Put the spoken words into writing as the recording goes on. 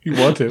You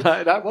want to?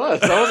 I was.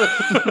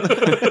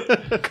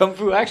 Kung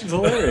Fu action's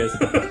hilarious.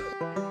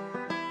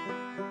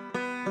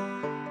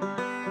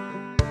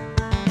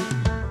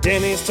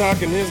 Danny's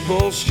talking his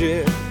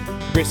bullshit.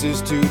 Chris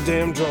is too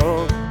damn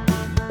drunk.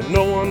 And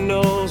no one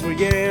knows where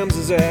Yams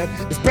is at.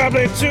 It's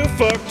probably too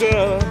fucked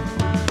up.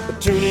 But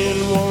tune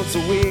in once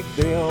a week.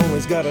 They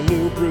always got a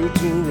new brew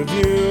to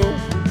review.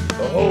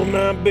 So hold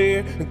my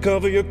beer and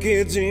cover your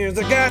kids' ears.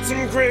 I got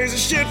some crazy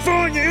shit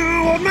for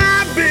you. Hold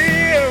my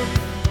beer.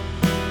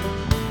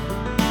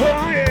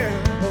 Oh yeah.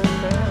 Hold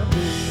my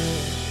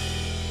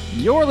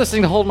beer. You're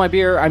listening to Hold My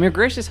Beer. I'm your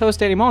gracious host,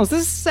 Danny Mullins.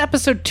 This is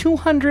episode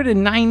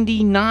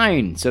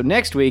 299. So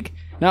next week,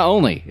 not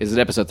only is it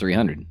episode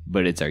 300,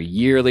 but it's our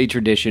yearly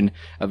tradition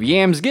of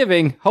Yams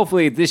giving.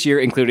 Hopefully this year,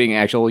 including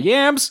actual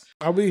yams.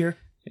 I'll be here.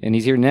 And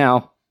he's here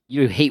now.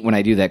 You hate when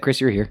I do that.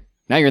 Chris, you're here.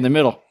 Now you're in the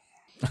middle.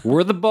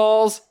 We're the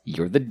balls.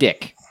 You're the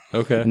dick.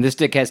 Okay. And this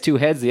dick has two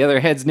heads. The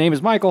other head's name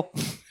is Michael.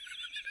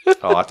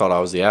 Oh, I thought I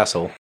was the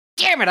asshole.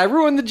 Damn it, I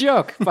ruined the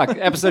joke. Fuck,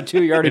 episode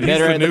 2, you're already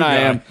better at it than I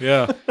am.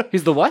 Yeah.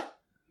 He's the what?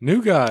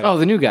 New guy. Oh,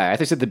 the new guy. I thought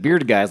you said the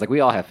bearded guy. I was like,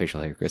 we all have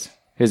facial hair, Chris.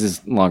 His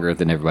is longer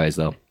than everybody's,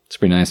 though. It's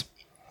pretty nice.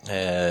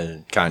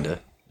 Kinda.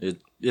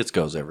 It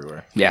goes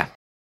everywhere. Yeah.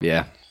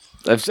 Yeah.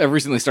 I've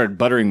recently started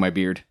buttering my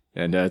beard,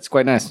 and it's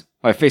quite nice.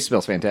 My face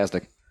smells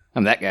fantastic.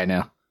 I'm that guy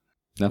now.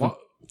 Nothing? Well,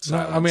 no,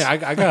 I mean, I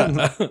got.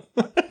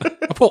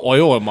 I put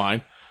oil in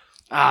mine.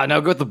 Ah,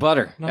 no, go with the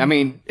butter. No. I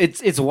mean,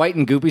 it's white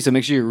and goopy, so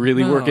make sure you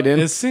really work it in.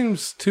 It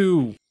seems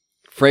too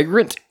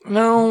Fragrant?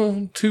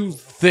 too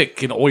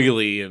thick and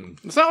oily, and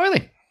It's not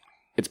oily.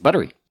 It's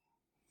buttery.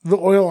 The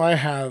oil I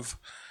have,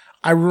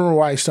 I remember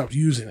why I stopped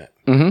using it.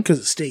 Because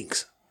it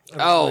stinks.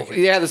 Oh,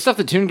 yeah, the stuff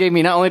that Toon gave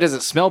me, not only does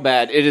it smell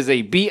bad, it is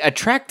a bee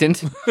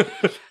attractant.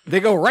 They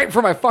go right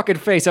for my fucking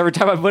face every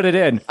time I put it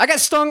in. I got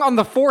stung on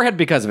the forehead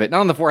because of it. Not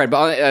on the forehead,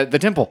 but on the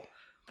temple.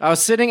 I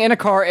was sitting in a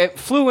car, it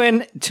flew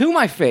in to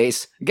my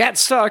face, got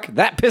stuck,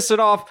 that pissed it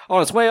off.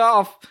 On its way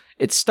off,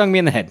 it stung me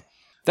in the head.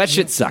 That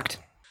shit sucked.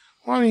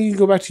 Well, I mean, you can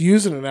go back to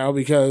using it now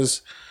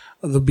because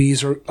the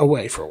bees are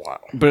away for a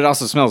while. But it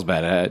also smells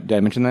bad. Did I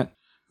mention that?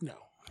 No.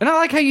 And I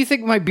like how you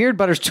think my beard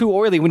butter's too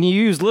oily when you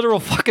use literal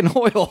fucking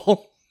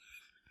oil.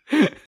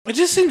 it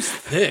just seems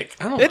thick.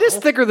 I don't know. It is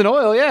thicker than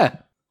oil, yeah.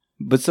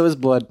 But so is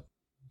blood.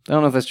 I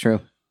don't know if that's true. You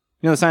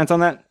know the science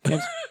on that?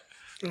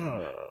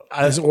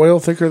 Is oil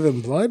thicker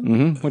than blood?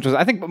 Mm-hmm. Which was,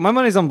 I think, my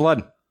money's on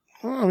blood.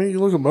 Well, I mean, you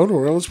look at motor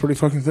oil, it's pretty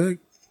fucking thick.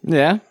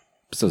 Yeah.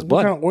 So is What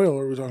blood. kind of oil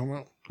are we talking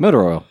about?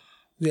 Motor oil.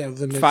 Yeah,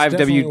 then it's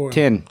definitely oil.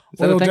 5W10. Is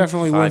that Oil a thing?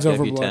 definitely wins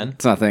over 5W10? blood.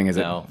 It's not a thing, is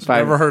it? No.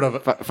 Never heard of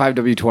it.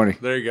 5W20.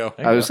 There you go.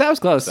 That was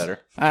close. Better.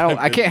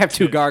 I can't have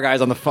two gar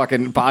guys on the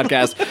fucking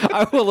podcast.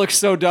 I will look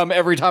so dumb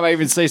every time I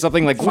even say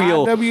something like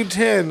wheel.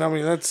 5W10. I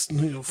mean, that's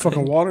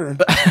fucking water.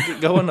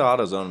 Go into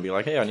AutoZone and be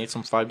like, hey, I need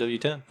some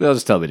 5W10. They'll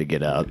just tell me to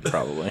get out.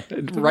 Probably.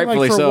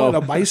 Rightfully like for so.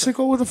 What, a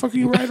bicycle? What the fuck are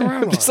you riding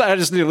around on? I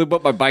just need to lube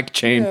up my bike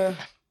chain. Yeah.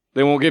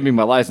 They won't give me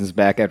my license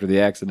back after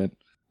the accident.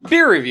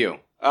 Beer review.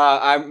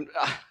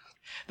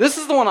 This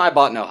is the one I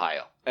bought in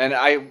Ohio. And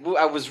I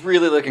was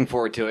really looking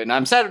forward to it. And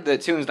I'm sad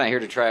that Toon's not here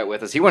to try it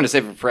with us. He wanted to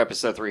save it for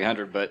episode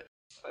 300, but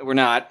we're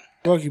not.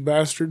 Lucky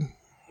bastard.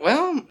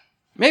 Well,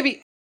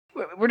 maybe.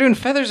 We're doing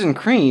Feathers and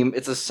Cream.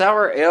 It's a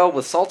sour ale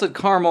with salted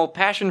caramel,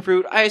 passion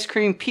fruit, ice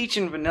cream, peach,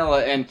 and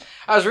vanilla. And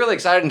I was really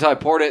excited until I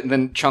poured it, and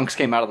then chunks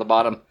came out of the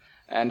bottom.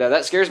 And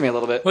that scares me a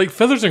little bit. Like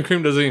feathers and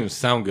cream doesn't even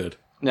sound good.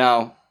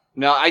 No,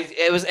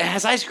 it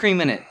has ice cream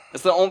in it.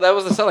 That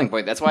was the selling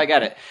point. That's why I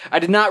got it. I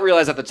did not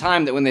realize at the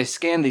time that when they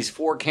scanned these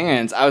 4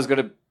 cans, I was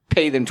going to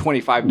pay them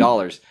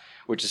 $25,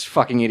 which is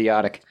fucking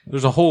idiotic.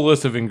 There's a whole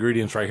list of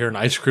ingredients right here, and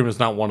ice cream is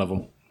not one of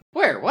them.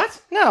 Where?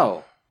 What?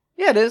 No.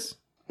 Yeah, it is.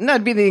 No,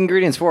 it'd be the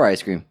ingredients for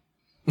ice cream.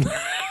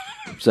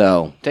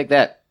 So, take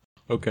that.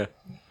 Okay.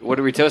 What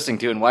are we toasting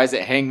to, and why is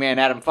it Hangman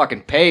Adam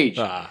fucking Page?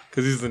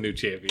 Because he's the new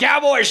champion.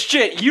 Cowboy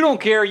shit! You don't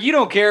care. You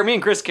don't care. Me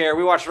and Chris care.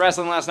 We watched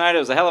wrestling last night. It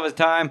was a hell of a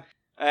time.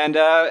 And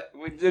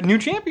the new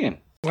champion.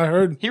 I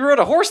heard. He rode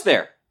a horse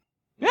there.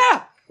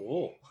 Yeah.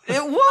 Cool.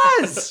 It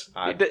was.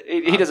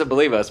 He doesn't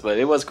believe us, but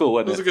it was cool,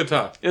 It wasn't was it? a good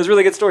time. It was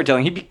really good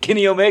storytelling. He beat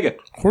Kenny Omega.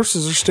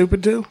 Horses are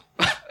stupid too.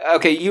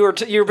 Okay, you were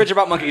bitching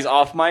about monkeys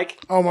off mic.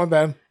 Oh, my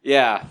bad.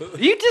 Yeah.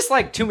 You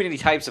dislike too many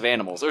types of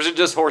animals, or is it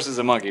just horses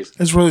and monkeys?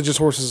 It's really just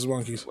horses and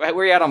monkeys. Where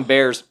are you at on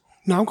bears?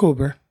 No, I'm cool with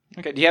bear.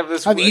 Okay, do you have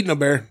this? I've eaten a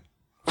bear.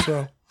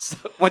 So,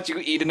 Once you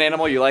eat an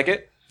animal, you like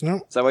it? no,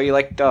 Is that why you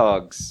like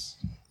dogs?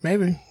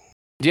 maybe.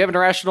 Do you have an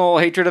irrational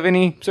hatred of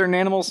any certain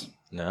animals?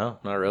 No,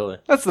 not really.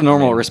 That's the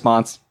normal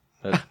response.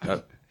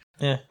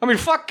 Yeah. I mean,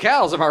 fuck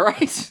cows, am I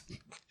right?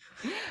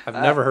 I've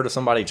never heard of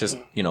somebody just,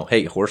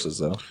 hate horses,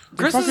 though.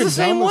 Chris is Fucking the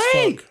same dumb as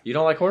way. fuck. You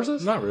don't like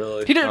horses? Not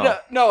really. He didn't.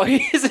 No,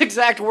 his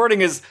exact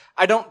wording is,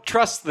 "I don't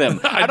trust them."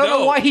 I don't know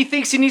know. why he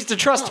thinks he needs to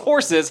trust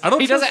horses. I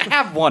don't He trust- doesn't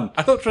have one.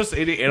 I don't trust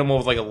any animal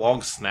with like a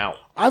long snout.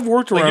 I've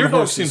worked Like around your dog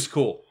horses. seems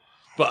cool,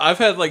 but I've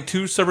had like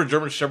 2 separate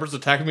German shepherds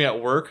attacking me at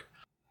work.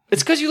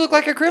 It's because you look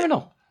like a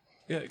criminal.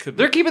 Yeah, it could.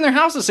 They're keeping their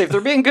houses safe.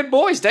 They're being good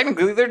boys.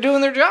 Technically, they're doing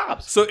their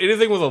jobs. So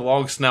anything with a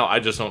long snout, I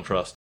just don't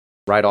trust.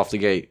 Right off the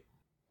gate.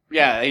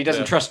 Yeah, he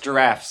doesn't trust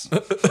giraffes.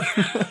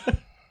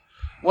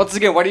 Once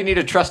again, why do you need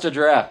to trust a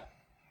giraffe?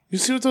 You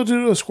see what they'll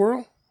do to a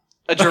squirrel?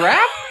 A giraffe?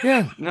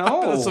 Yeah.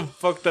 No. That's some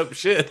fucked up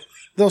shit.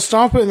 They'll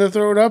stomp it and they'll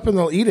throw it up and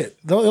they'll eat it.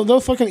 They'll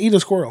fucking eat a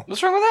squirrel.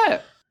 What's wrong with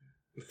that?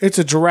 It's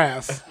a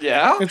giraffe.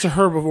 Yeah? It's a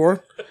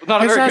herbivore.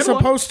 Not a It's very not good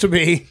one. supposed to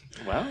be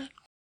Well,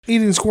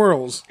 eating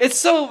squirrels. it's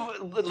so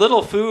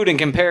little food in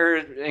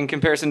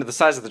comparison to the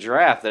size of the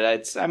giraffe that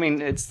it's not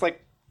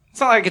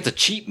like it's a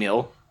cheat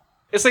meal.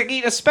 It's like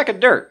eating a speck of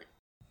dirt.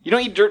 You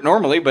don't eat dirt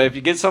normally, but if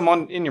you get some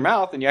in your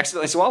mouth and you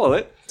accidentally swallow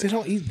it, They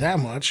don't eat that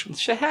much.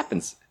 shit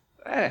happens.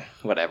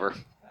 Whatever.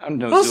 I'm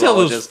no Most of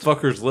those zoologist.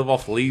 fuckers live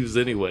off leaves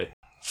anyway.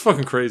 It's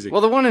fucking crazy.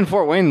 Well, the one in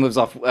Fort Wayne lives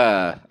off,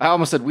 I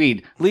almost said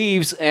weed,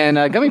 leaves and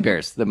gummy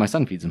bears that my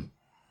son feeds him.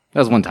 That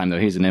was one time, though.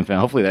 He's an infant.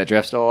 Hopefully that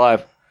giraffe's still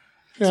alive.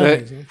 Yeah, So- I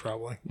think so,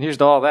 probably. Here's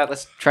to all that.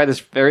 Let's try this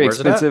very Where's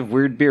it at? expensive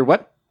weird beer.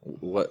 What?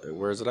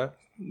 Where is it at?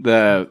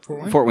 The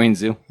Fort Wayne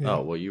Zoo.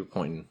 Oh, well, you were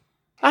pointing.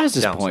 I was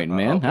just down pointing,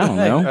 south. man. I don't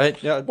know.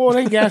 Yeah. Well,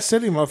 it ain't Gas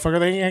City, motherfucker.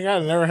 They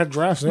ain't never had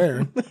giraffes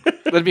there.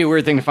 That'd be a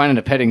weird thing to find in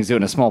a petting zoo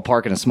in a small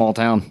park in a small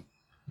town.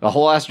 A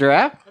whole ass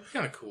giraffe? That's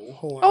kind of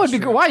cool. Oh, it'd be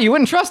good. Why? You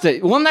wouldn't trust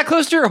it. One that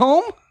close to your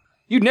home?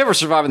 You'd never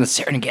survive in the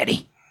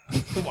Serengeti.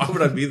 Why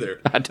would I be there?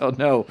 I don't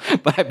know,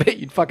 but I bet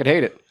you'd fucking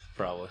hate it.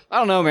 Probably. I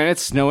don't know, man.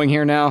 It's snowing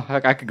here now.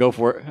 I could go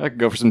for it. I could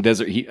go for some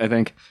desert heat, I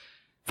think.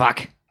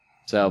 Fuck.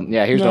 So,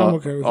 yeah, here's No, I'm all,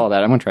 okay with all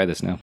that. I'm going to try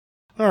this now.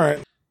 All right.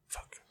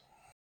 Fuck.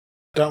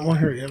 Don't want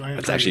to hear it yet.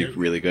 It's actually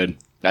really good,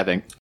 I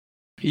think.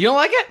 You don't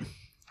like it?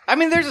 I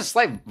mean, there's a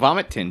slight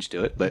vomit tinge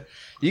to it, but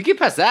you get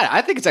past that.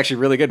 I think it's actually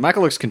really good.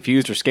 Michael looks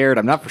confused or scared.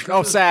 I'm not for sure.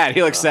 Oh, sad.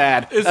 He looks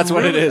sad. That's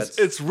what it really- is.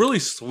 It's really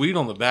sweet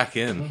on the back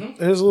end.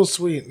 It is a little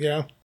sweet,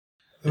 yeah.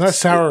 And that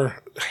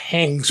sour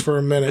hangs for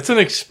a minute. It's an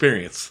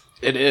experience.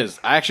 It is.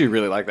 I actually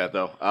really like that,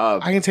 though. I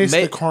can taste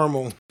May- the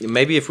caramel.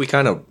 Maybe if we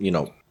kind of,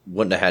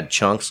 wouldn't have had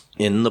chunks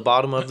in the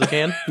bottom of the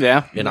can,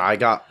 Yeah. and I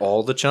got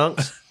all the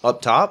chunks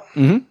up top.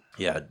 Mm-hmm.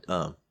 Yeah.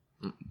 I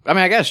mean,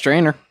 I got a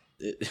strainer.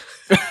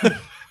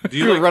 Do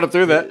You run up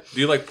through that. Do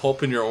you like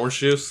pulp in your orange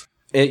juice?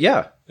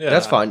 Yeah, Yeah.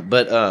 that's fine.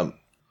 But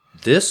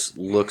this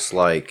looks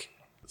like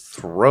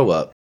throw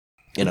up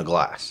in a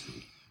glass.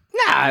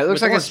 Nah, it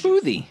looks like a orange.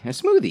 smoothie. A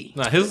smoothie.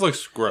 Nah, his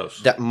looks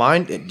gross. That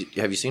mine.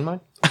 Have you seen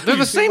mine? They're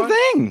the same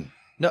thing.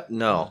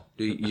 No.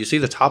 Do you see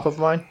the top of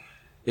mine?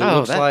 It Oh,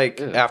 looks that- like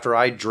ew. after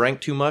I drank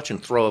too much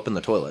and throw up in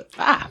the toilet.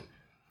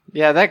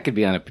 Yeah, that could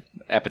be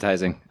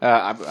appetizing.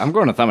 I'm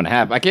going a thumb and a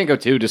half. I can't go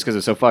two just because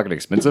it's so fucking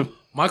expensive.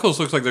 Michael's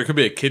looks like there could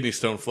be a kidney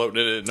stone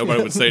floating in it.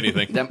 Nobody would say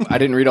anything. I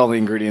didn't read all the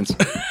ingredients.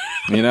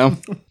 You know,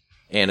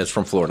 And it's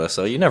from Florida,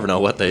 so you never know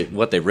what they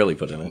really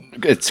put in it.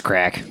 it's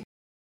crack.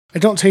 I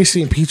don't taste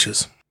any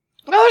peaches.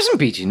 Oh, there's some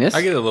peachiness.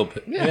 I get a little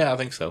bit. Yeah, I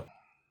think so.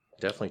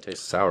 Definitely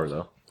tastes sour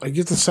though. I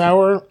get the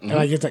sour and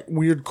I get that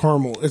weird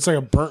caramel. It's like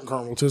a burnt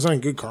caramel too. It's not a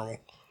good caramel.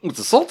 It's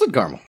a salted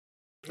caramel.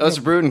 Oh, it's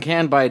brewed and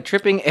canned by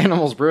Tripping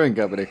Animals Brewing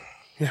Company.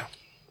 Yeah.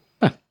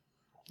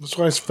 That's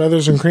why it's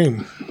feathers and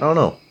cream. I don't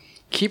know.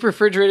 Keep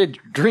refrigerated,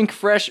 drink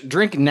fresh,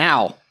 drink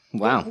now.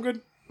 Wow. I'm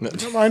good.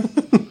 Never mind.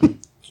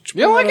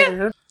 You don't like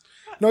it?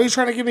 No, he's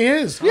trying to give me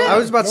his. I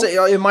was about to say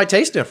it might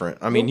taste different.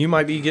 I mean, you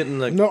might be getting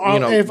the No,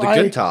 the if I-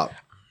 good top.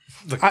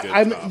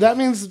 That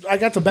means I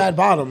got the bad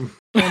bottom.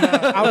 And,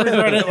 I'll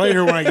regret it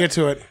later when I get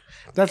to it.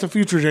 That's a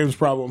future James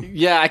problem.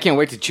 Yeah, I can't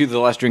wait to chew the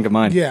last drink of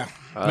mine. Yeah.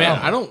 Man,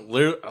 I don't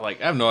I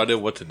have no idea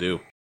what to do.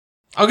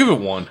 I'll give it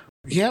one.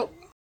 Yep.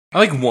 I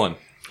like one.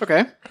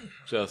 Okay.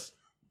 Just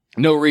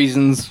No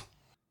reasons.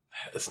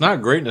 it's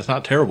not great and it's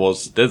not terrible.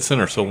 It's dead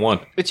center, so one.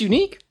 It's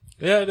unique.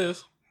 Yeah, it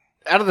is.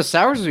 Out of the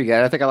sours we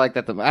got, I think I like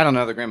that. I don't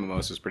know. The Grand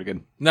Mimosa is pretty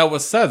good. Now,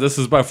 what's sad? This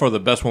is by far the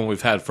best one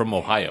we've had from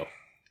Ohio.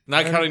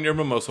 Not counting your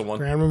mimosa one,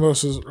 Grand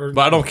mimosas are.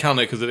 but I don't count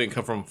it because it didn't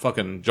come from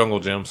fucking Jungle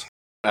Gyms.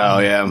 Oh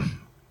yeah.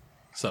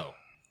 So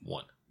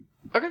one.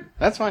 Okay,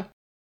 that's fine.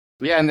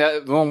 Yeah, and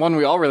the one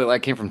we all really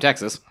like came from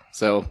Texas,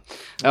 so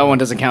that one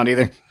doesn't count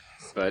either.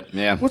 But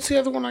yeah. What's the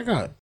other one I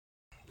got?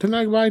 Didn't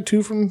I buy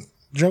two from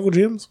Jungle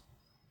Gyms?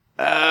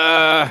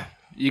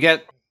 You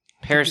get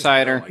pear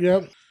cider.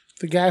 Yep.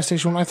 The gas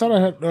station one. I thought I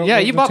had. Yeah,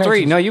 you the bought three.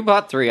 Texas. No, you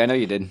bought three. I know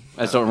you did.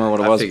 I just don't remember what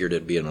it I was. figured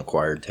it'd be an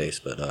acquired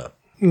taste, but I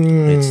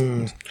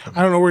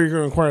don't know where you're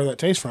going to acquire that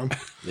taste from.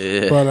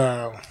 yeah. But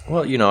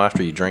Well,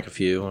 after you drink a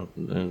few,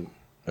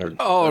 or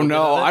Oh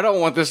no, I don't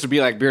want this to be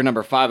like beer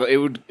number 5. I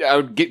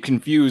would get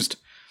confused.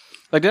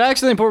 Like, did I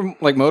accidentally pour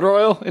like motor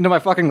oil into my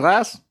fucking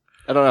glass?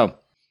 I don't know.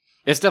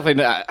 It's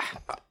definitely not.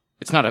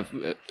 It's not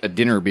a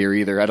dinner beer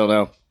either. I don't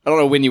know. I don't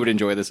know when you would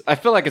enjoy this. I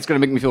feel like it's going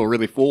to make me feel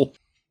really full.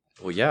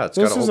 well, yeah, it's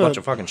This got a whole is bunch a-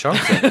 of fucking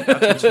chunks in it.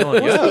 That's what's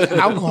feeling good.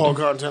 alcohol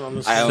content on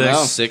this. I don't know.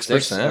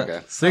 6%. Okay.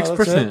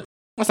 6%.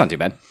 That's not too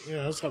bad.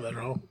 Yeah, that's not bad at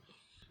all.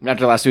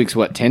 After last week's,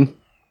 what, 10?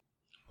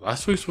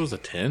 Last week's was a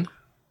 10.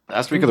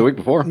 Last week or the week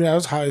before? Yeah, it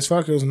was high as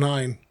fuck. It was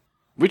 9.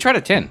 We tried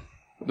a 10.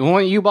 The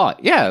one you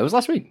bought. Yeah, it was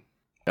last week.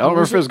 I don't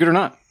remember if it was good or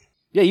not.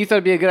 Yeah, you thought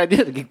it'd be a good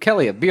idea to give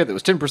Kelly a beer that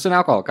was 10%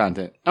 alcohol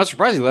content. I was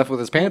surprised he left with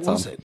his pants on.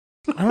 Was it?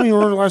 I don't even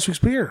remember last week's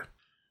beer.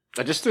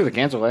 I just threw the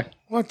cans away.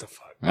 What the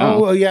fuck? Oh.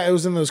 Oh, well, yeah, it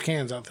was in those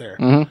cans out there.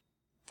 Mhm.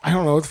 I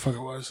don't know what the fuck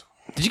it was.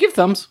 Did you give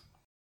thumbs?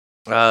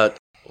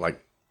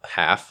 Like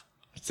half.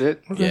 That's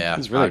it? Yeah,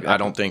 It's really I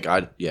don't think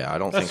I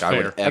don't That's think I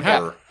would fair.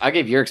 ever. I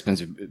gave your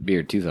expensive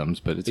beer 2 thumbs,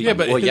 but it's Yeah,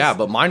 fine. but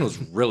But mine was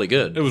really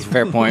good. it was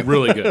Fair point.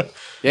 really good.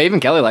 Yeah, even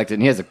Kelly liked it,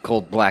 and he has a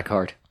cold black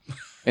heart.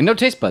 And no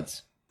taste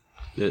buds.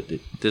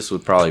 This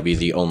would probably be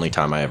the only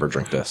time I ever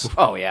drink this.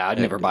 Oh, yeah, I'd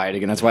never buy it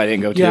again. That's why I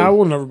didn't go to. Yeah, I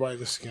will never buy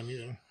this again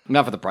either.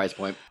 Not for the price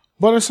point.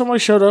 But if somebody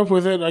showed up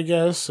with it, I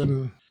guess,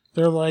 and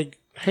they're like,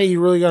 "Hey,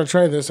 you really got to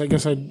try this," I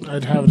guess I'd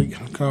have it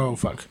again. Oh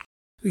fuck!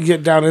 You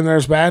get down in there,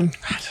 it's bad.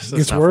 That's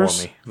Gets not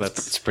worse? for me.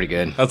 It's pretty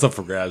good. That's up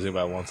for grabs.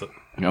 Anybody wants it?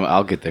 No,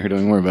 I'll get there. Don't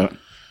even worry about it.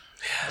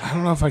 I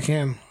don't know if I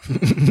can.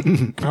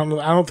 I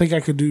don't think I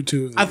could do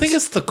 2 of these. I think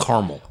it's the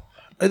caramel.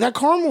 That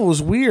caramel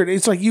was weird.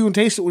 It's like you can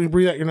taste it when you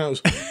breathe out your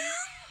nose.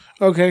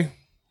 Okay,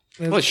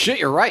 Well, shit,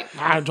 you're right.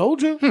 I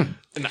told you.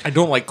 And I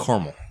don't like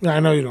caramel. I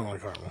know you don't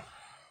like caramel.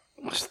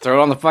 Just throw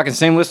it on the fucking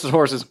same list as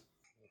horses.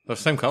 The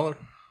same color.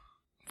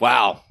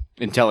 Wow.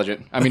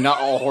 Intelligent. I mean, not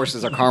all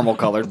horses are caramel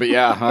colored, but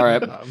yeah, all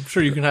right. I'm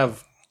sure you can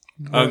have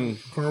Caramel.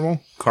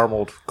 caramel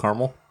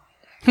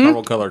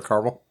colored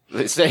caramel.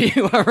 Say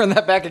you want to run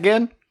that back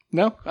again?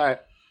 No? All right.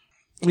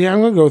 Yeah,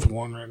 I'm gonna go with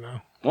 1 right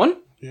now. 1?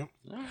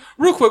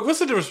 Real quick, what's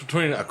the difference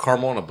between a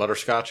caramel and a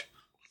butterscotch?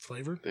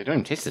 Flavor. They don't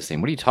even taste the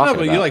same. What are you No, talking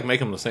but about? you like make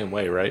them the same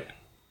way, right?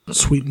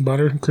 Sweetened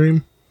butter and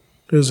cream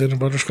is in a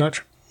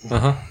butterscotch.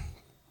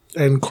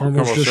 And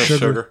caramel's Caramel just just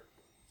sugar.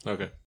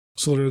 Okay.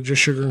 So literally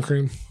just sugar and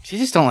cream. You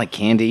just don't like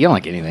candy. You don't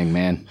like anything,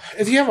 man.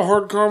 If you have a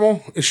hard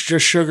caramel, it's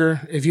just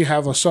sugar. If you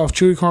have a soft,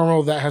 chewy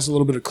caramel, that has a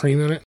little bit of cream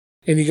in it.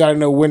 And you got to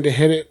know when to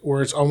hit it,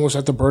 where it's almost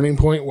at the burning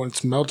point when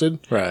it's melted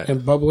Right.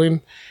 and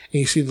bubbling. And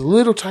you see the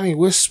little tiny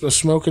wisps of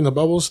smoke in the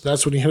bubbles.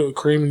 That's when you hit it with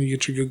cream and you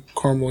get your good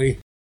caramely.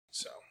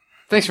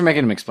 Thanks for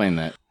making him explain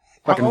that.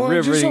 Fucking Oh,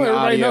 just so riveting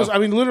everybody audio. knows. I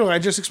mean, literally, I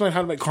just explained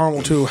how to make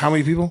caramel too. How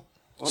many people?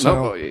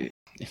 No.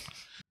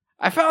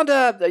 I found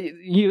have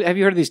you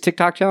heard of these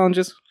TikTok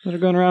challenges that are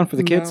going around for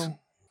the kids? No.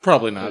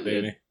 Probably not,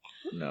 Danny.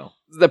 No.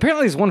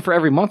 Apparently there's one for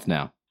every month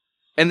now.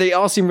 And they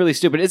all seem really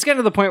stupid. It's getting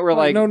to the point where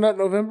like No Nut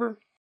November?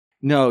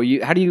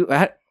 you how do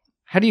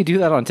you do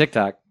that on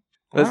TikTok?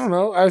 I don't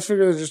know. I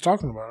figured they're just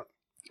talking about it.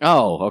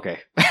 Oh, okay.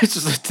 It's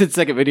just a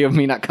 10-second video of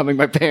me not coming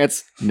my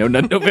pants. No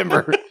Nut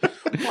November.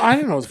 Well, I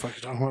didn't know what the fuck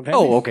you're talking about.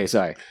 Oh, okay,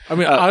 sorry. I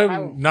mean,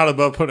 I'm not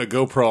above putting a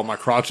GoPro on my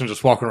crotch and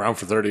just walking around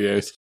for 30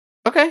 days.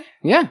 Okay,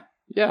 yeah.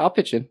 Yeah, I'll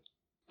pitch in.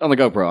 On the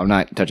GoPro, I'm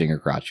not touching your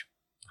crotch.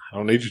 I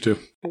don't need you to.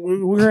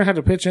 We're going to have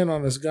to pitch in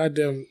on this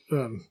goddamn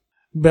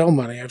bail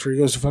money after he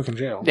goes to fucking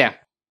jail. Yeah,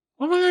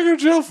 What am I going to go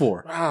to jail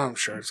for? I'm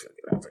sure it's going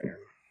to get out there.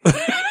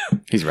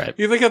 he's right.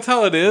 You think that's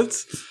how it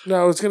is?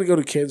 No, it's going to go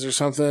to kids or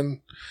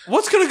something.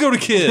 What's going to go to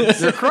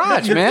kids? Your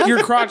crotch, man.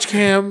 Your crotch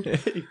cam.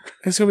 It's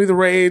going to be the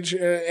rage.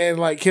 And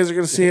like kids are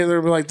going to see it.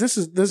 They're going to be like, this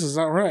is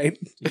not right.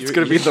 It's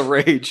going to be the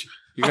rage.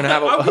 You're gonna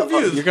have I'm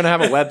confused. you're gonna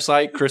have a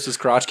website, Chris's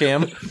crotch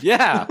cam.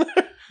 Yeah.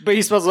 But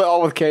he spells it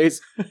all with K's.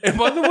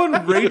 Am I the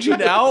one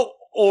raging out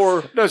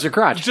or No, it's your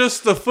crotch.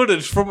 just the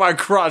footage from my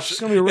crotch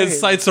gonna be a rage.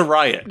 incites a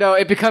riot? No,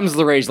 it becomes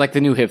the rage, like the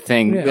new hip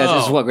thing. Yeah. That's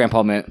just Oh. what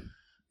Grandpa meant.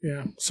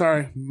 Yeah.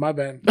 Sorry. My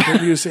bad.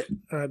 Didn't use it.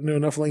 Knew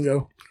enough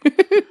lingo.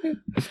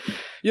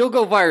 You'll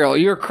go viral.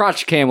 Your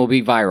crotch cam will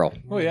be viral.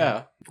 Oh,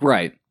 yeah.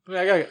 Right. I mean,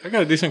 I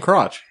got a decent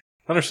crotch.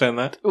 I understand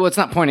that. Well, it's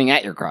not pointing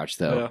at your crotch,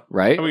 though, Yeah.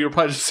 right? I mean, you're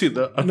probably just seeing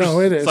the No,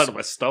 it is. side of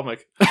my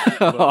stomach.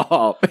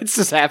 Oh, it's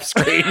just half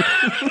screen.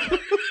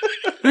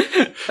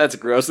 That's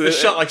gross. It's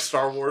shot like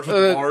Star Wars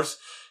with Mars.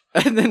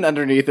 And then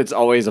underneath, it's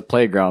always a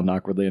playground,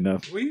 awkwardly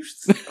enough. Will you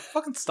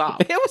fucking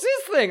stop? It was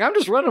his thing. I'm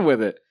just running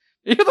with it.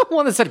 You're the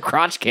one that said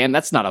crotch can.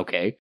 That's not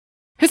okay.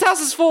 His house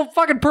is full of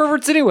fucking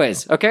perverts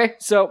anyways, okay?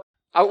 So,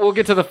 we'll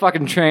get to the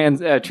fucking trends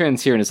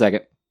here in a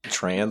second.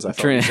 Trans. I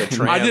thought Trans. you said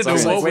trans. I didn't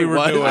was know like, what we wait,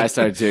 were doing. I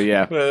started to,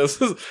 yeah.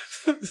 This is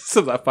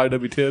that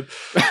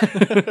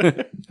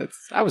 5W10.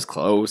 I was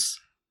close.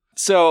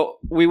 So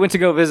we went to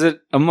go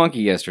visit a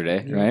monkey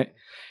yesterday, right?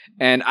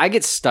 And I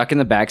get stuck in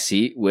the back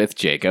seat with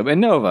Jacob and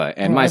Nova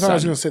and my I thought I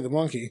was son. going to say the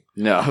monkey.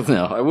 No,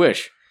 I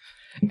wish.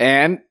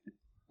 And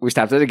we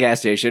stopped at a gas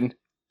station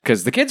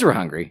because the kids were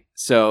hungry.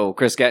 So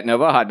Chris got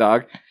Nova a hot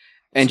dog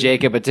and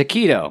Jacob a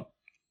taquito.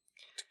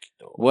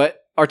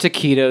 What are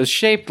taquitos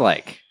shaped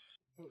like?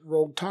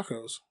 Rolled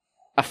tacos.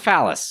 A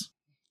phallus.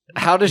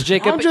 How does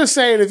Jacob... I'm just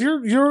saying, if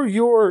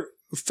your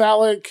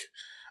phallic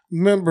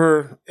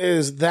member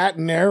is that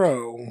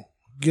narrow,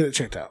 get it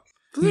checked out.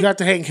 You got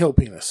the Hank Hill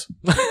penis.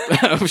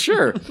 I'm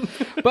sure.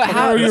 But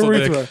how... Or your Pencil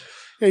urethra.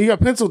 Yeah, you got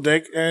pencil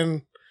dick,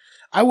 and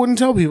I wouldn't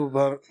tell people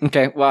about it.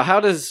 Okay, well, how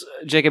does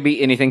Jacob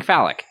eat anything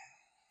phallic?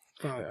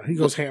 Oh, yeah, he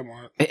goes ham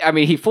on it. I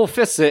mean, he full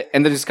fists it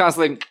and then just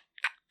constantly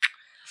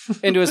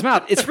into his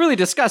mouth. It's really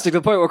disgusting to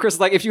the point where Chris is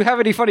like, if you have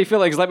any funny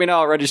feelings, let me know.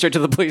 I'll register to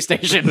the police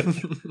station.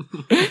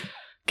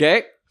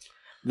 Okay.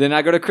 Then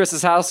I go to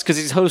Chris's house because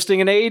he's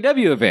hosting an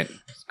AEW event.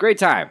 Great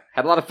time.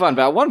 Had a lot of fun.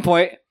 But at one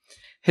point,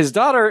 his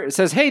daughter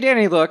says, "Hey,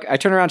 Danny, look." I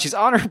turn around. She's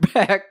on her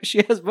back.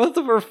 She has both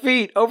of her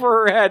feet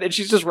over her head and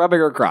she's just rubbing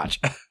her crotch.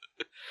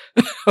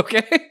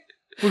 Okay?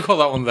 We call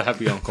that one the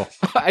happy uncle.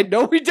 I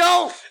know we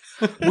don't.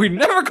 We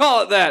never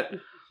call it that.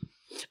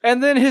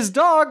 And then his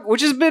dog,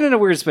 which has been in a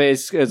weird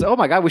space, goes, oh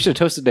my God, we should have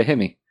toasted to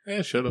Hemi.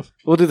 Yeah, should have.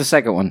 We'll do the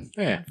second one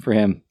Yeah. for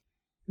him.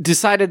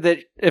 Decided that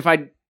if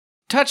I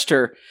touched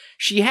her,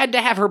 she had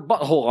to have her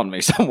butthole on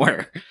me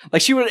somewhere.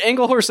 Like she would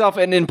angle herself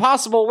in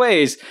impossible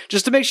ways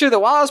just to make sure that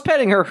while I was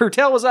petting her, her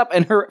tail was up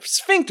and her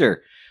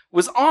sphincter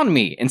was on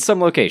me in some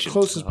location.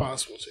 Close as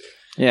possible to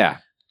you. Yeah.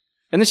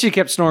 And then she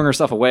kept snoring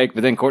herself awake,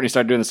 but then Courtney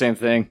started doing the same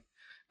thing.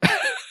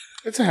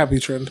 It's a happy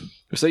trend.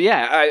 So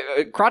yeah,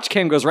 crotch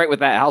cam goes right with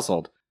that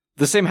household.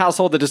 The same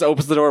household that just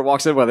opens the door and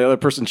walks in while the other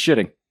person's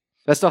shitting.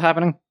 That's still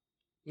happening?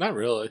 Not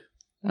really.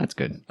 That's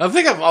good. I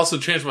think I've also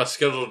changed my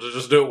schedule to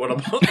just do it when I'm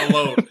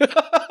alone.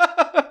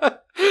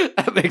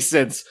 That makes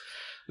sense.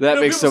 That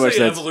makes so people much say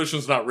sense.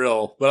 Evolution's not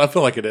real, but I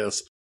feel like it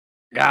is.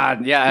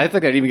 God, yeah, I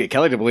think I'd even get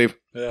Kelly to believe.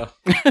 Yeah.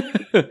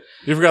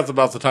 You forgot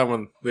about the time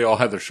when they all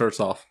had their shirts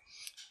off.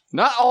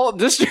 Not all,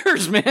 just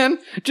yours, man.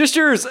 Just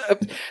yours.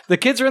 The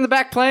kids are in the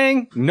back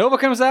playing. Nova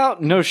comes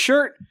out, no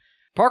shirt.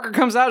 Parker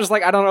comes out, just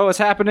like, I don't know what's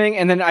happening.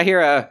 And then I hear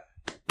a...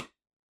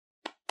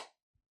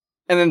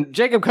 And then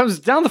Jacob comes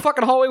down the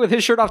fucking hallway with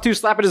his shirt off too,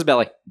 slapping his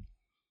belly.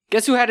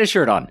 Guess who had his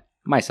shirt on?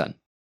 My son.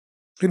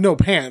 He had no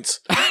pants.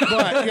 But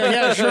yeah, he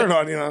had a shirt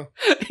on, you know.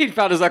 He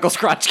found his uncle's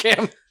crotch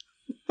cam.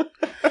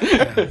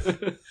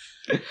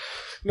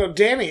 No,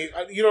 Danny,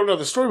 you don't know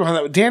the story behind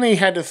that, but Danny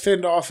had to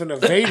fend off an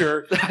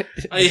invader.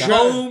 A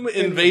home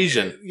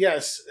invasion.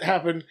 Yes,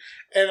 happened.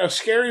 And a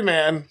scary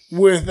man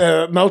with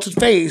a melted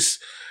face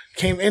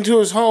came into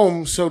his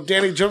home, so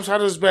Danny jumps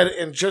out of his bed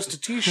in just a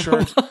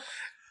t-shirt,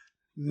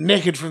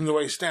 naked from the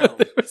waist down.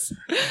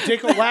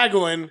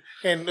 Dick-a-waggling,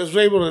 and was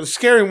able to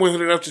scare him with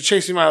it enough to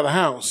chase him out of the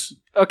house.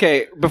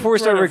 Okay, before we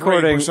start Threat of rape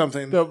recording... or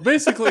something. No,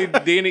 basically,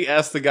 Danny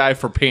asked the guy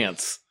for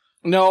pants.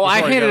 No, I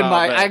Before I handed get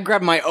out of bed. I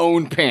grabbed my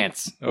own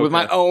pants with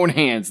my own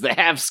hands that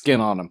have skin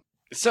on them.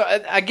 So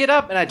I get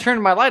up and I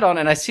turn my light on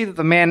and I see that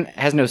the man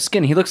has no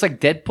skin. He looks like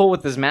Deadpool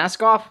with his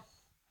mask off.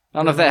 I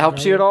don't know if that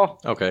helps you at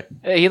all. Okay.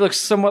 He looks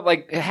somewhat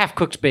like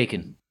half-cooked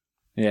bacon.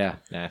 Yeah.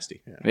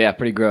 Nasty. Yeah,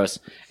 pretty gross.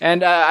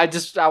 And I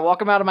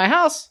walk him out of my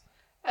house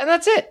and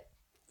that's it.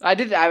 I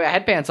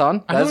had pants on. I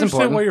don't That's understand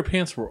important. why your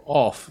pants were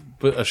off,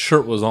 but a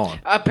shirt was on.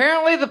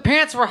 Apparently the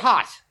pants were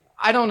hot.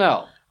 I don't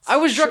know. I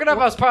was drunk enough.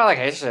 I was probably like,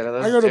 "Hey, shit,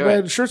 let's I go to do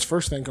bed, it." shirts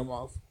first thing come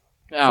off.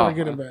 Before Oh, I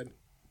get in bed.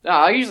 no,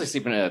 I usually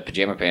sleep in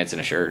pajama pants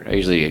and a shirt. I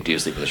usually do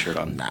sleep with a shirt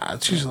on. Nah,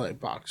 it's usually like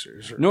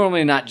boxers. Or,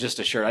 Normally, not just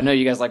a shirt. I know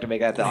you guys like to make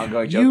that the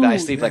ongoing joke You- that I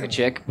sleep like a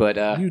chick, but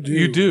you do.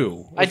 You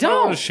do. I It's not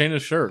don't. one of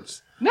Shayna's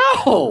shirts.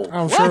 no.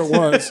 I'm sure it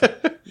was.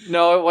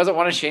 No, it wasn't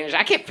one of Shayna's.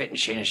 I can't fit in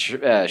Shayna's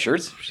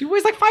shirts. She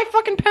weighs like 5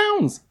 fucking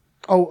pounds.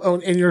 Oh,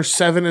 and your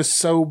 7 is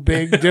so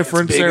big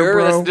difference there,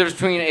 Bigger. That's bro. the difference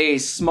between a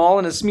small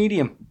and a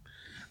medium.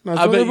 No, I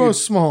so they're bet you- both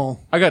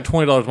small. I got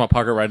 $20 in my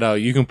pocket right now.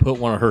 You can put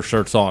one of her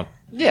shirts on.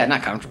 Yeah,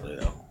 not comfortably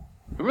though.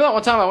 Remember that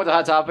one time I went to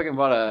Hot Topic and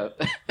bought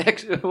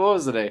what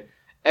was it, a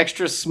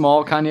extra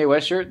small Kanye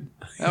West shirt?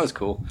 That was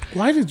cool.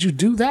 Why did you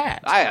do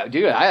that?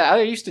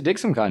 I used to dig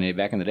some Kanye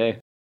back in the day.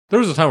 There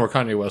was a time where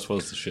Kanye West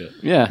was the shit.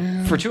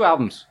 Yeah, for 2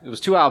 albums. It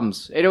was 2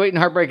 albums. 808 and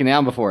Heartbreak and the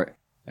album before it.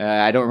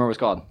 I don't remember what it's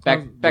called. Back.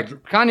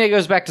 Kanye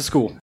goes back to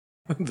school.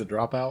 The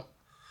dropout.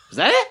 Is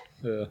that it?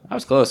 Yeah. I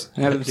was close.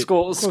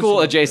 School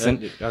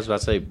adjacent. I was about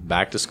to say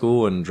back to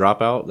school and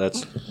drop out.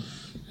 That's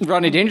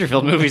Rodney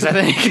Dangerfield movies, I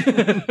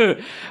think.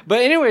 But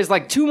anyways,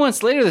 like 2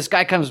 months later, this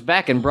guy comes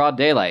back in broad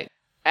daylight,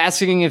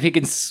 asking if he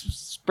can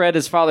spread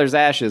his father's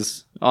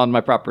ashes on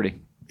my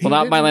property. Well,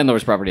 not my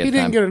landlord's property at He the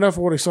didn't time. get enough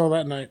of what he saw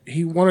that night.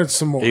 He wanted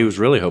some more. he was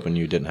really hoping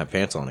you didn't have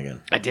pants on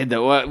again. I did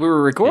though. We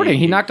were recording.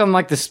 He knocked on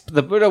like this.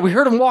 We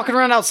heard him walking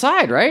around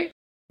outside, right?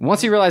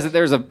 Once he realized that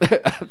there's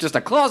just a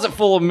closet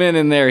full of men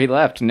in there, he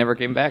left and never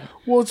came back.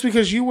 Well, it's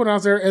because you went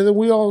out there, and then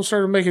we all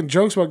started making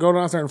jokes about going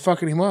out there and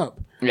fucking him up.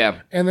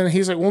 Yeah. And then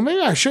he's like, well, maybe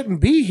I shouldn't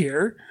be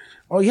here.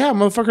 Oh, yeah,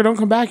 motherfucker, don't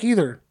come back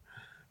either.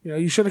 You know,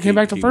 you should have came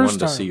back the He first wanted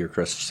time. to see your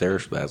Chris Sarah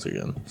spaz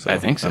again. So, I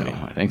think so. mean,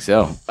 I think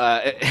so.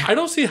 I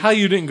don't see how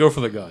you didn't go for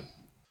the gun.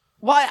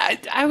 Well,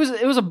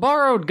 it was a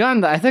borrowed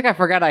gun that I think I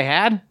forgot I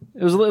had.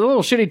 It was a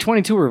little shitty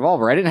 22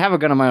 revolver. I didn't have a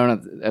gun of my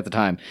own at the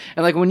time.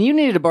 And like when you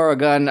needed to borrow a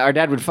gun, our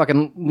dad would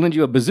fucking lend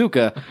you a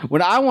bazooka.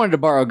 When I wanted to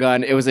borrow a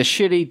gun, it was a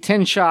shitty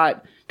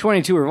 10-shot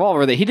 22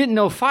 revolver that he didn't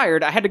know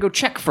fired. I had to go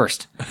check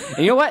first. And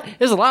you know what? It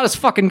was the loudest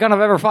fucking gun I've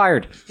ever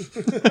fired.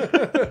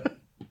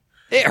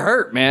 It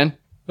hurt, man.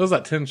 That was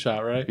that 10 shot,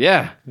 right?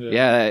 Yeah.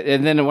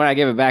 And then when I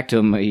gave it back to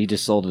him, he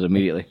just sold it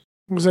immediately.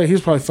 I was like,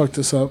 he's probably fucked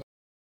this up.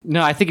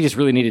 No, I think he just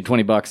really needed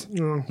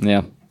 $20.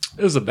 Yeah.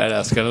 It was a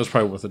badass gun. It was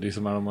probably worth a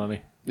decent amount of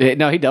money.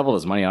 No, he doubled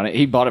his money on it.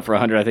 He bought it for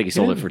 $100. I think he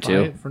sold it for Buy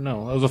 $2. it for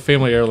no. That was a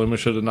family heirloom. It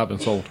should have not been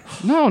sold.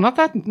 No, not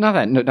that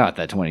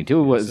 22.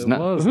 It was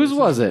not. Whose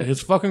was it?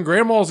 His fucking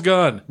grandma's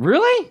gun.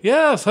 Really?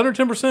 Yes,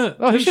 110%.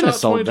 Oh, he 10 should have shot,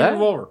 sold 22 that.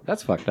 Revolver.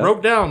 That's fucked up.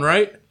 Broke down,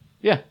 right?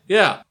 Yeah.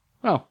 Yeah.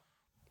 Oh.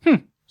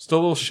 Still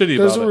a little shitty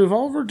Does about a it.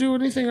 revolver do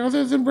anything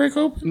other than break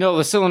open? No,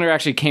 the cylinder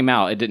actually came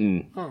out. It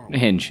didn't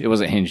hinge. It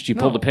wasn't hinged. You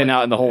pulled the pin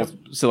out and the whole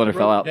cylinder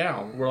fell out.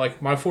 Down. We're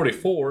like my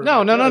 44.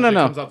 No, it no.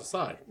 comes out the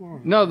side.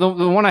 No, the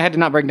one I had did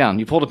not break down.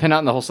 You pulled a pin out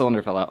and the whole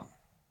cylinder fell out.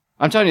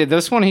 I'm telling you,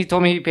 this one he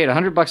told me he paid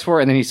 $100 for,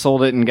 and then he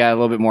sold it and got a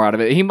little bit more out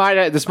of it.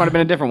 This might have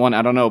been a different one.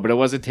 I don't know, but it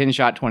was a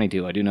 10-shot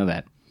 22. I do know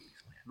that.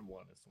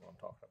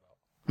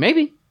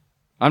 Maybe.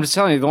 I'm just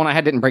telling you, the one I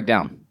had didn't break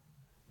down.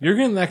 You're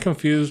getting that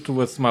confused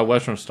with my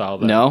Western style.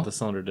 That No. the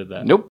cylinder did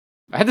that. Nope.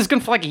 I had this gun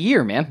for like a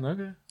year, man.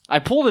 Okay. I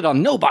pulled it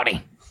on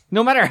nobody,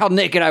 no matter how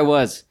naked I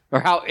was or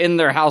how in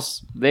their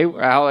house they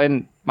were, how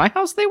in my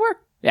house they were.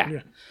 Yeah.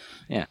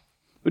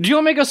 Would you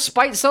want me to go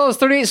spite sell his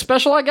 38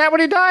 special I got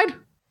when he died?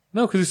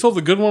 No, because he sold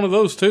the good one of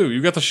those too.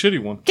 You got the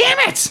shitty one. Damn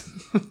it!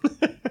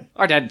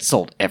 Our dad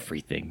sold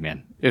everything,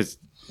 man. It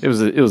was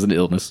an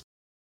illness.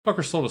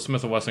 Fucker sold a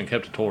Smith & Wesson,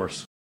 kept a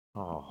Taurus.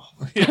 Oh.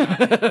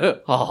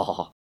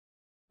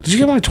 Did you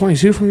get my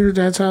 22 from your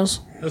dad's house?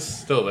 It's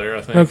still there,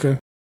 I think. Okay.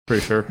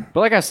 Pretty sure.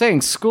 But like I was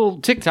saying, school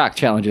TikTok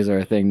challenges are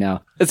a thing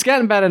now. It's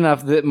gotten bad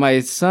enough that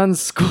my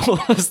son's school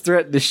has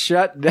threatened to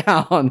shut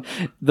down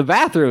the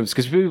bathrooms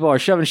because people are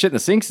shoving shit in the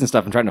sinks and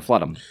stuff and trying to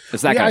flood them.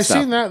 It's that kind I of stuff.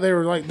 seen that. They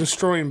were like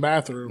destroying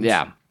bathrooms.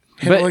 Yeah.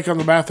 Hit a link on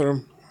the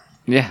bathroom.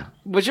 Yeah.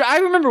 Which I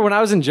remember when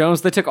I was in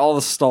Jones, they took all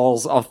the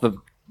stalls out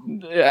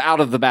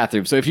of the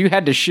bathroom. So if you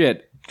had to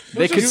shit,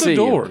 they could see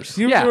doors.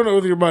 You were Yeah. doing it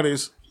with your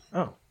buddies.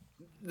 Oh.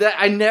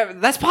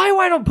 That's probably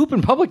why I don't poop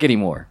in public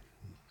anymore.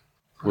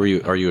 Are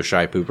you a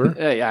shy pooper?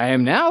 I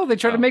am now. They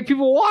try to make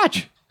people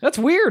watch. That's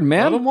weird,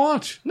 man. Let them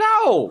watch.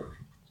 No.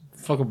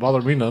 Fucking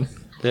bother me none.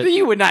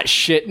 You would not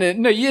shit.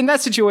 No, in that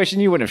situation,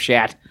 you wouldn't have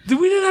shat. Dude,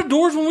 we didn't have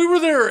doors when we were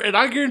there, and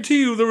I guarantee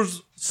you there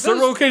was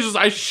several occasions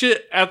I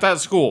shit at that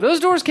school. Those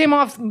doors came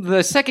off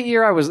the second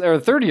year I was, or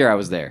the third year I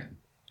was there.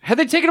 Had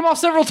they taken them off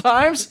several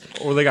times?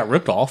 Or they got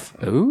ripped off.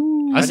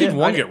 Ooh. I seen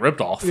one get ripped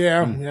off.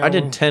 Yeah. I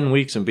did 10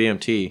 weeks in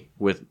BMT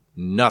with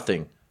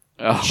nothing.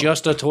 Oh.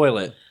 Just a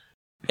toilet.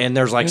 And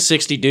there's like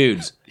 60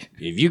 dudes.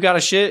 If you got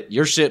a shit,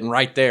 you're sitting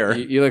right there.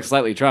 You look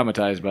slightly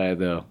traumatized by it,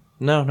 though.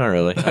 No, not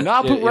really. No,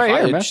 I'll poop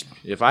right here, man.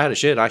 If I had a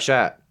shit, I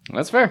shat.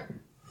 That's fair.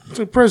 It's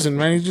like prison,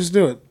 man. You just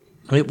do it.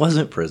 It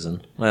wasn't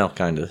prison. Well,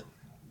 kind of.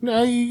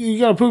 No, you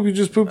gotta poop. You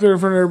just poop there in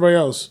front of everybody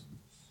else.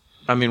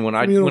 I mean, when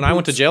I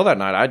went to jail that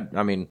night,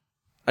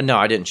 no,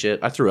 I didn't shit.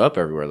 I threw up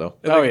everywhere though.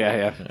 Oh,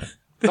 yeah.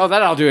 Oh,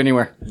 that I'll do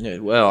anywhere. Yeah,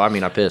 well, I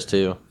mean, I pissed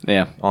too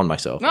Yeah. on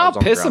myself. No, I I'll was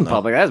on the piss in ground, though.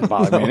 public. That doesn't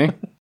bother me any.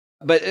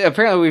 But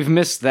apparently we've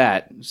missed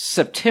that.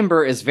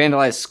 September is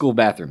vandalized school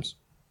bathrooms.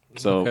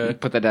 So Okay.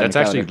 put that down. That's in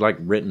the actually calendar. like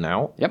written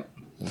out. Yep.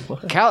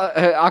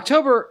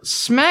 October,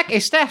 smack a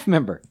staff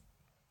member.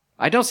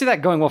 I don't see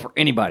that going well for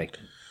anybody.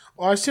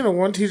 Well, I seen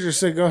one teacher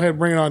say, "Go ahead,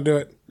 bring it on, do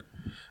it."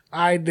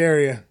 I dare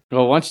you.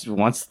 Well,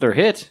 once they're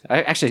hit, they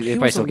He probably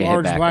was a still get hit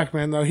large back. black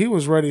man, though. He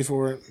was ready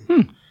for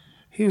it.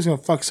 He was gonna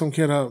fuck some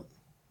kid up.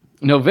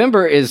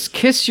 November is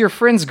kiss your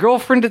friend's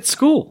girlfriend at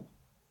school,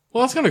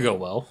 Well, that's going to go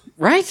well.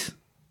 right?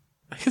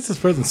 I guess it's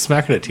better than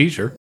smacking a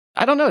teacher.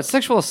 I don't know. It's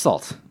sexual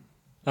assault.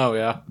 Oh,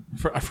 yeah.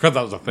 I forgot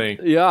that was a thing.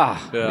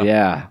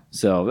 Yeah.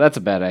 So that's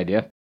a bad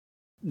idea.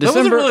 That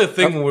wasn't really a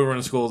thing when we were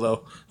in school,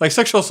 though. Like,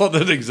 sexual assault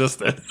didn't exist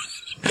then.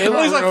 At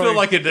least I feel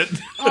like it did.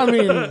 I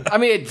mean, I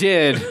mean, it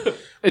did.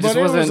 It just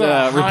but wasn't it was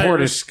a higher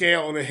reported.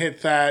 scale to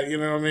hit that. You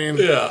know what I mean?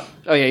 Yeah.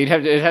 Oh yeah,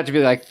 it'd have to be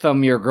like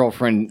thumb your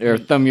girlfriend or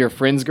thumb your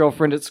friend's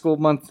girlfriend at school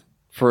month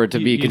for it to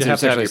be You'd considered have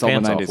to have sexually your assault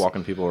in pants the off 90s.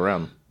 walking people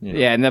around. You know.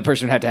 Yeah, and that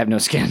person would have to have no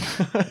skin.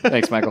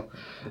 Thanks, Michael.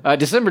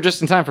 December,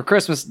 just in time for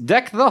Christmas.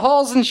 Deck the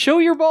halls and show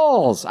your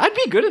balls. I'd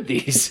be good at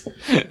these.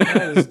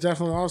 That is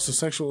definitely also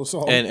sexual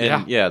assault.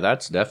 And yeah,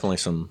 that's definitely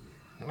some.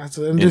 That's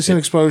indecent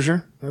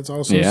exposure. That's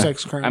also a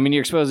sex crime. I mean,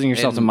 you're exposing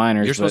yourself to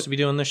minors. You're supposed but to be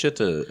doing this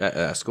shit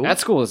at school. at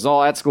school. It's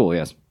all at school.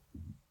 Yes.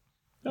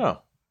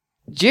 Oh,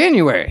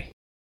 January.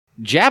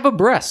 Jab a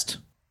breast.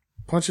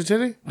 Punch a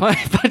titty?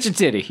 Punch a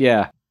titty.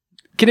 Yeah.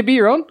 Can it be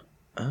your own?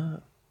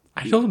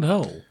 I don't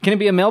know. Can it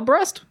be a male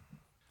breast?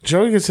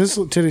 Joey gets his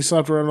titty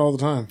slapped around all the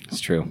time. It's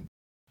true.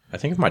 I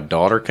think if my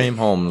daughter came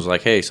home and was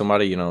like, "Hey,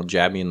 somebody,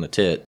 jab me in the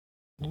tit,"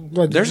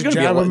 But There's there's gonna gonna be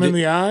a jab lot- him in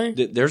the eye.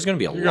 there's going to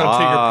be a You're lot. going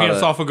to take your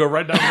pants off and go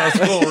right down to that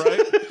school,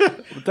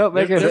 right? Don't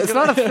make it. It's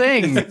not a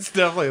thing. It's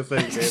definitely a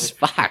thing, baby.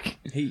 Fuck.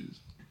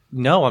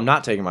 No, I'm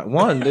not taking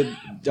I'm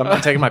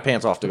not taking my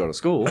pants off to go to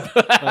school.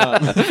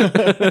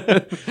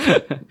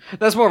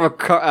 That's more of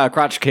a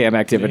crotch cam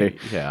activity.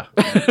 Yeah.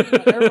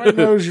 Everybody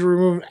knows you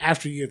remove it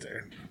after you get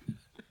there.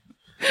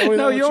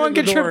 No, you don't want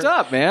to get tripped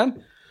up,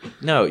 man.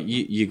 No,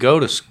 you go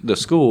to the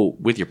school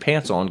with your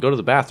pants on, go to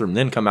the bathroom,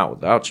 then come out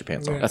without your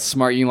pants on. That's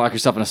smart. You can lock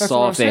yourself in a what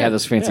stall I'm if they saying. have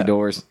those fancy Yeah.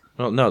 doors.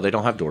 Well, no, they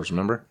don't have doors.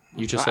 Remember,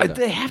 you just said that.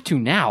 They have to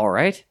now,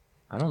 right?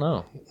 I don't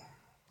know.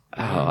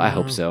 Oh, I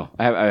hope so.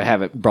 I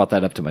haven't brought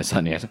that up to my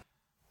son yet.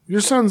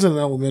 Your son's in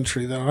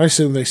elementary, though. I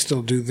assume they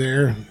still do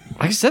there.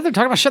 Like I said, they're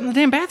talking about shutting the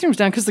damn bathrooms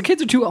down because the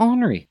kids are too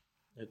ornery.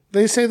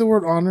 They say the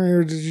word honor,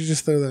 or did you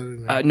just throw that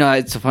in there? No,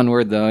 it's a fun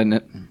word though, isn't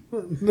it?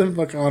 They're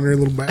like honorary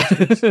little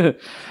bastards.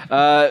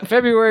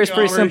 February is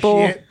pretty Honor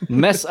simple. shit.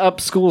 Mess up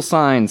school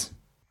signs.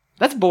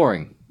 That's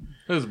boring.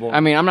 It was boring. I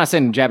mean, I'm not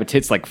saying jab a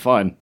tit's like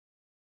fun,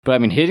 but I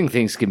mean, hitting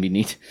things can be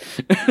neat.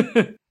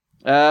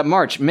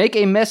 March, make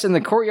a mess in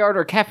the courtyard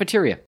or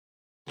cafeteria.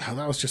 Oh,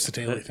 that was just a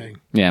daily thing.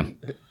 Yeah.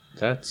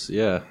 That's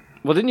yeah.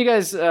 Well, didn't you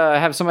guys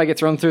have somebody get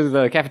thrown through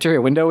the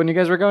cafeteria window when you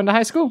guys were going to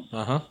high school?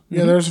 Yeah,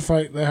 there's a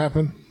fight that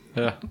happened.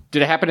 Yeah.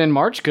 Did it happen in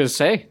March? Because,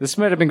 hey, this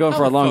might have been going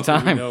for a long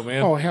time. No,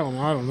 man. Oh, hell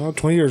no. I don't know.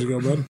 20 years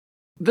ago, bud.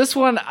 This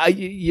one,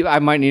 I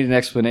might need an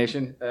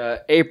explanation.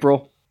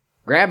 April,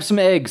 grab some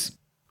eggs.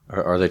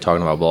 Are they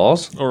talking about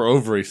balls? Or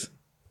ovaries.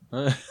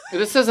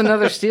 This is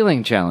another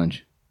stealing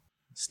challenge.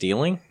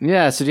 Stealing?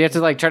 Yeah, so do you have to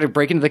like try to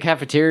break into the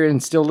cafeteria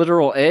and steal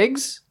literal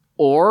eggs?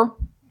 Or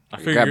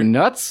grab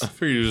nuts? I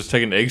figured you're just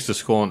taking eggs to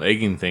school and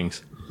egging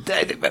things.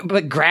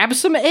 But grab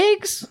some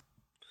eggs?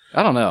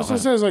 I don't know. So it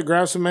says, like,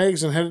 grab some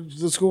eggs and head to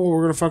the school.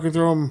 We're going to fucking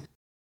throw them.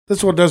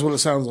 That's what does what it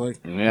sounds like.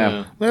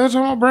 Yeah, They're talking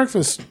about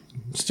breakfast.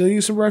 Still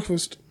use some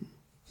breakfast.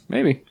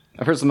 maybe.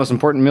 I've heard it's the most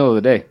important meal of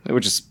the day,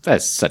 which is,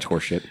 that's such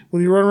horseshit.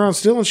 When you run around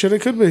stealing shit,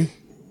 it could be.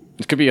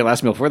 It could be your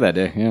last meal for that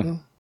day, yeah.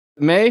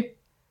 May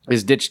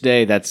is ditch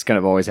day. That's kind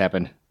of always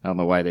happened. I don't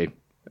know why I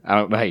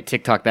don't know how you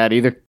TikTok that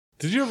either.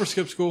 Did you ever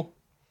skip school?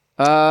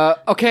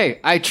 Okay,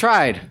 I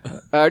tried.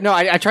 No,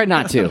 I tried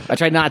not to. I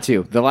tried not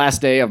to the last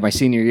day of my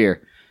senior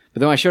year. But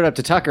then when I showed up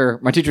to Tucker,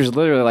 my teacher was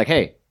literally like,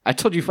 hey, I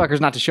told you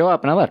fuckers not to show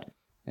up, and I left.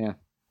 Yeah.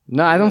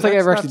 No, I don't think I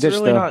ever actually ditched,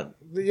 really though. not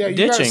Yeah, you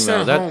ditching,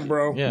 got though. sent home,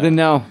 bro. Yeah. Then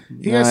no.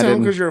 You No, got I sent home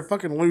didn't. because you're a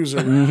fucking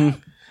loser.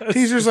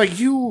 Teacher's like,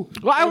 you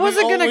Well, I are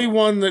wasn't the gonna- only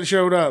one that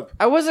showed up.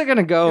 I wasn't going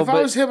to go, If but...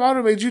 I was him, I would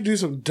have made you do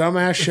some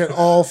dumbass shit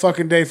all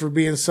fucking day for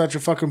being such a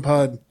fucking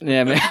pud.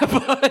 Yeah, man.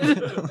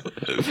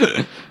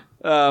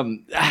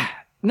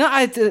 No,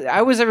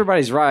 I was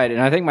everybody's ride, and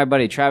I think my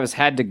buddy Travis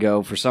had to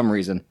go for some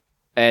reason.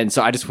 And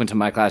so I just went to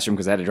my classroom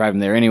because I had to drive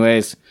him there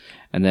anyways.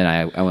 And then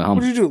I went home.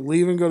 What did you do?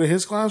 Leave and go to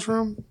his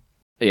classroom?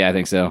 Yeah, I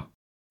think so.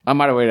 I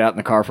might have waited out in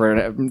the car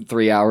for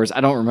 3 hours.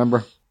 I don't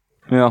remember.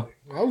 Yeah.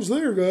 I was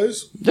there,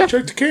 guys. Yeah.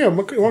 Check the cam.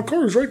 My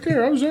car's right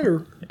there. I was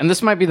there. And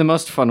this might be the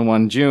most fun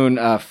one. June,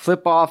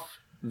 flip off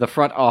the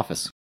front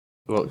office.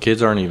 Well,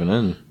 kids aren't even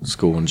in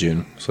school in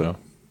June, so,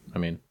 I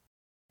mean.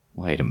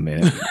 Wait a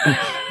minute.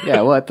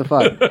 Yeah, what the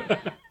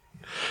fuck?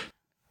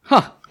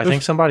 Huh. I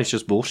think somebody's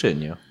just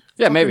bullshitting you.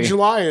 Yeah, maybe.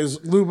 July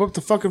is lube up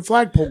the fucking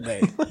flagpole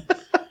day.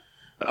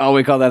 Oh,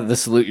 we call that the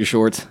Salute Your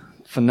Shorts.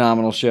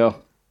 Phenomenal show.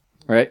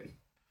 Right?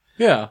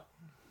 Yeah.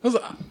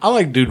 I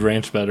like Dude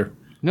Ranch better.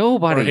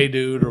 Nobody. Or Hey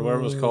Dude, or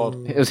whatever it was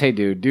called. It was Hey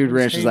Dude. Dude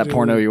Ranch is Hey that Dude.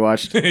 porno you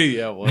watched.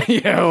 Yeah, it was.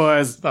 Yeah, it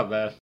was. It's not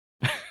bad.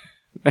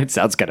 It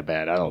sounds kind of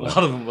bad. I don't A know.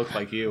 lot of them look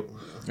like you.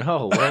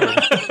 Oh, well.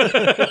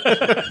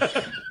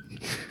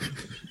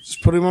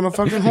 Just put him on a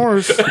fucking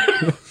horse.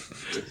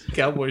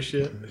 Cowboy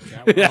shit.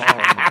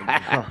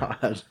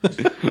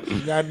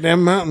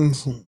 Goddamn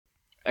mountains.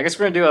 I guess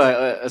we're going to do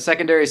a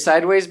secondary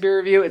sideways beer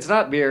review. It's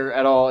not beer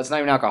at all. It's not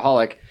even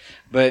alcoholic.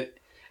 But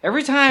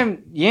every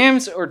time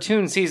Yams or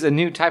Toon sees a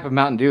new type of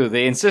Mountain Dew,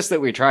 they insist that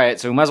we try it.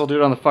 So we might as well do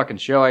it on the fucking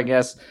show, I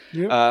guess.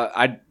 Yep.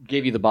 I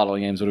gave you the bottle,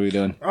 Yams. What are we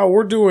doing? Oh,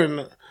 we're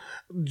doing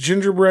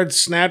gingerbread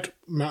snapped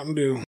Mountain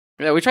Dew.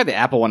 Yeah, we tried the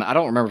apple one. I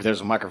don't remember if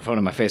there's a microphone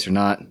in my face or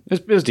not.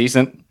 It was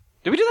decent.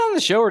 Did we do that on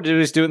the show or did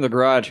we just do it in the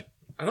garage?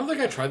 I don't think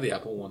I tried the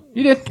apple one.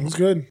 You did. It's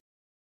good.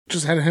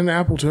 Just had a hint of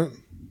apple to it.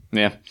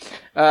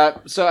 Yeah.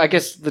 So I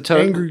guess the toad.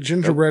 Angry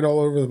gingerbread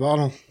all over the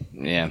bottle.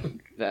 Yeah.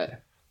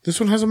 This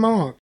one has a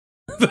mohawk.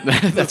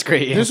 That's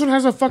great. Yeah. This one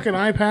has a fucking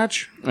eye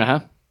patch. Uh-huh.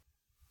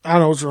 I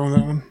don't know what's wrong with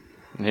that one.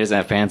 He doesn't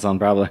have pants on,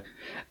 probably.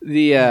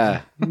 The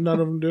None of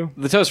them do.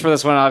 the toast for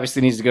this one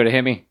obviously needs to go to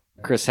Himmy.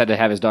 Chris had to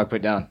have his dog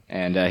put down,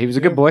 and he was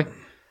a good boy.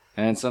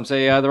 And some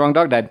say the wrong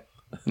dog died.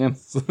 Yeah.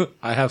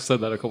 I have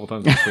said that a couple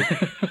times this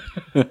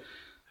week.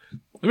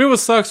 I mean, what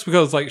sucks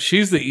because like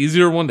she's the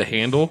easier one to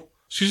handle.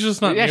 She's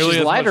just not Yeah, nearly she's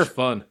as lighter. much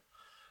fun.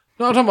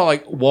 No, I'm talking about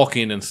like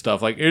walking and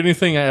stuff. Like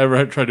anything I ever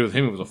had tried to do with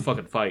him, it was a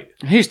fucking fight.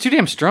 He's too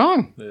damn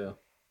strong. Yeah.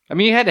 I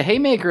mean, you had to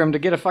haymaker him to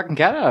get a fucking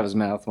cat out of his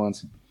mouth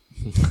once.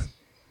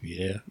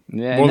 Yeah.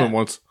 Yeah, More than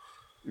once.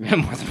 Yeah,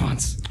 more than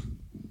once.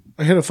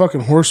 I hit a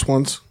fucking horse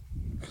once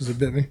because it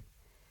bit me.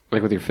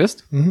 Like with your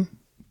fist? Mm-hmm.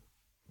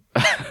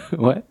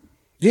 What?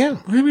 Yeah.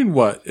 What do you mean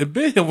what? It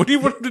bit him. What do you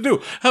want him to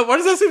do? Why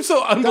does that seem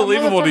so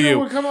unbelievable to motherfucker you?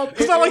 would come up-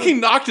 It's not like he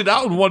knocked it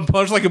out in one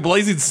punch like a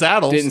Blazing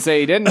Saddles. Didn't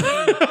say he didn't.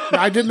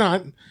 I did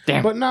not.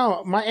 Damn. But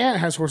no, my aunt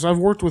has horses. I've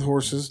worked with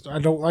horses. I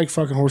don't like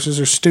fucking horses.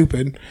 They're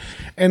stupid.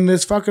 And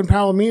this fucking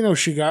Palomino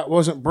she got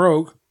wasn't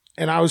broke.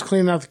 And I was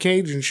cleaning out the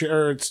cage and shit,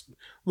 or its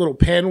little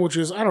pen, which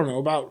is, I don't know,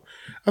 about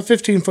a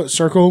 15-foot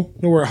circle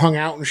where it hung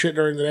out and shit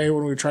during the day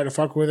when we tried to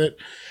fuck with it.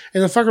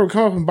 And the fucker would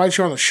come up and bite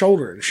you on the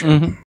shoulder and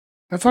shit.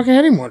 I fucking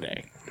hit him one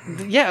day.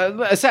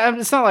 Yeah, it's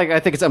not like I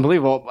think it's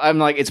unbelievable. I'm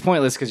like, it's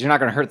pointless because you're not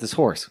going to hurt this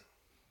horse.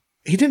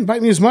 He didn't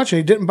bite me as much, and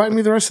he didn't bite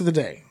me the rest of the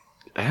day.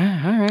 All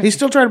right. He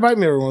still tried to bite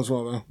me every once in a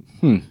while,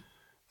 though.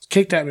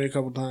 Kicked at me a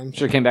couple times.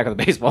 Should have came back with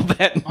a baseball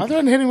bat. I thought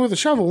I hit him with a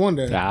shovel one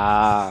day.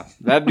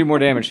 That'd do more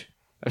damage.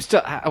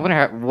 I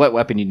wonder what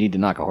weapon you need to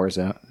knock a horse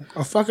out.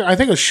 I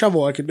think a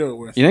shovel I could do it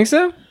with. You think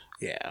so?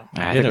 Yeah.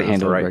 I Hit think it the with handle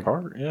the would right break.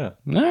 part, yeah.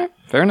 All right,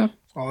 fair enough.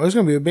 Oh, there's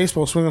going to be a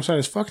baseball swing upside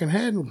his fucking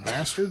head,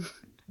 bastard.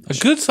 A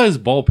good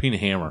sized ball peen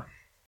hammer.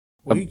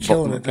 Well, you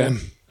killing it then.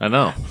 I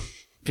know.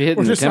 If you hit in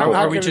Or the just temple,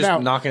 not Are we knocking it just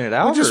out. knocking it We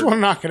out? just or- want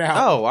to knock it out.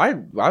 Oh, I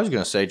was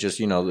going to say just,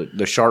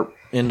 the sharp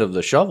end of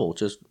the shovel.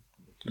 Just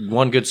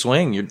one good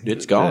swing,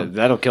 it's gone.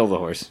 That'll kill the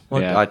horse.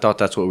 Well, Yeah. I thought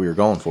that's what we were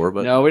going for,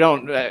 but No, we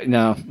don't.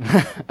 No,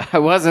 I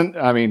wasn't.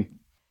 I mean,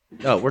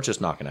 no, we're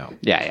just knocking out.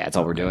 yeah, that's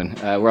all we're doing.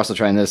 We're also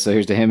trying this. So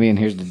here's the Hemi and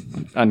here's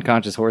the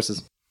unconscious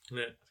horses.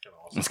 Yeah, it's kind of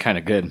awesome. It's kind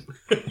of good.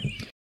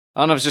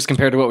 I don't know if it's just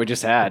compared to what we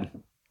just had,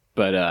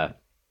 but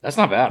that's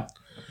not bad.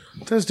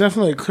 That's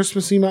definitely a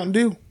Christmassy Mountain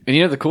Dew. And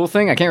you know the cool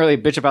thing? I can't really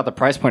bitch about the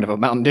price point of a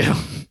Mountain Dew.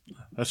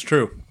 That's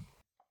true.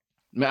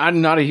 I mean,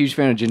 I'm not a huge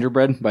fan of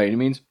gingerbread by any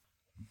means,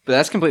 but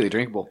that's completely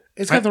drinkable.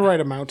 It's got the right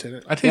amount in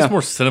it. I taste Yeah.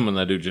 more cinnamon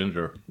than I do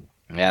ginger.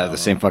 Yeah, they're the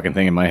same fucking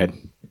thing in my head.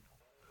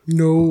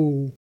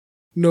 No,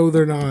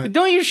 they're not.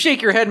 Don't you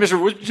shake your head, mister.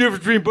 What's the difference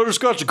between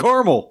butterscotch and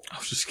caramel? I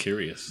was just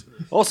curious.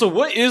 Also,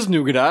 what is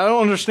nougat? I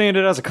don't understand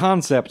it as a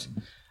concept.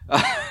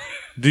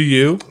 Do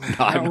you?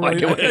 I have no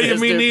idea what it Yeah,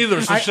 is, me dude.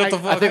 neither. So I- shut the I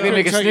fuck I think up. they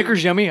make a tell you-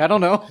 Snickers yummy. I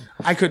don't know.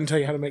 I couldn't tell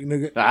you how to make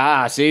nougat.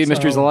 Ah, see,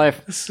 mysteries of life.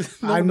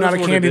 I'm knows not a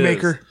what candy it is.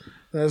 maker.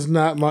 That's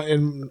not my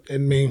in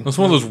me. That's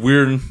one of those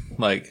weird,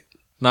 like,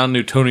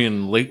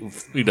 non-Newtonian,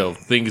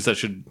 things that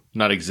should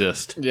not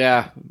exist.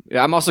 Yeah.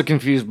 I'm also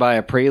confused by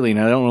a praline.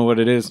 I don't know what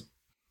it is.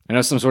 I know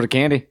it's some sort of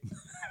candy,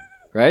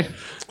 right?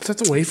 Is that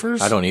the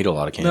wafers? I don't eat a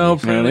lot of candy. No, Yeah.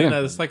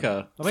 praline, it's like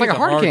a... It's like a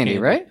hard candy,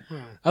 right?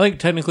 I think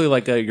technically,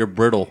 like, your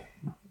brittle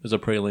is a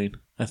praline.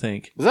 I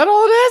think. Is that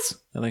all it is?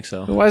 I think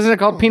so. Why isn't it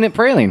called peanut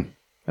praline?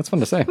 That's fun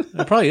to say.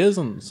 It probably is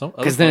in some.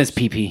 Because then it's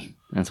PP.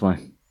 That's why.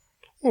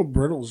 Well,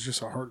 brittle is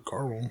just a hard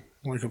caramel,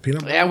 like a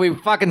peanut butter. Yeah, we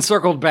fucking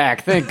circled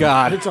back. Thank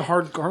God. It's a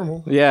hard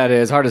caramel. Yeah, it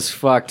is. Hard as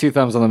fuck. 2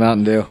 thumbs on the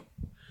Mountain Dew.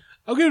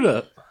 I'll give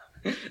it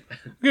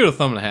a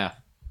thumb and a half.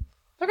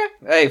 Okay.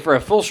 Hey, for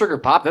a full sugar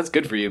pop, that's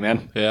good for you,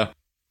 man. Yeah.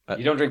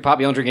 You don't drink pop,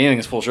 you don't drink anything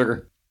that's full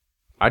sugar.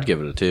 I'd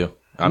give it a 2.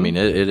 I mean,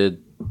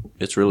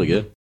 it's really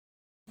good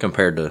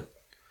compared to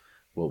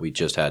what we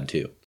just had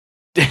too.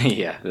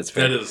 Yeah, that's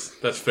fair.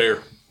 That's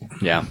fair.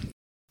 Yeah.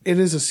 It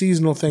is a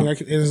seasonal thing.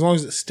 And as long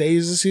as it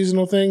stays a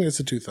seasonal thing, it's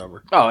a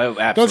 2-thumber. Oh,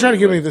 absolutely. Don't try to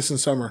give me this in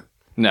summer.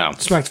 No.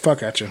 Smack the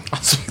fuck at you.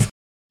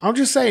 I'm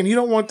just saying, you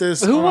don't want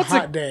this Who on wants a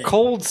hot a day.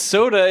 cold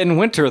soda in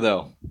winter,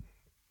 though?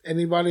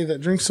 Anybody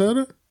that drinks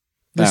soda,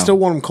 they No. still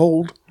want them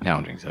cold. I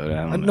don't drink soda.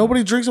 I don't know.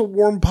 Nobody drinks a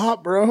warm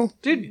pop, bro.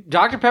 Dude,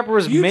 Dr. Pepper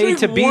was You made drink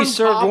to be warm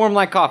served pop? warm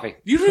like coffee.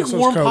 You drink So is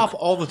warm Coke. pop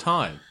all the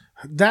time.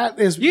 That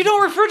is, You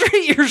don't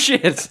refrigerate your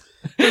shit.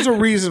 there's a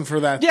reason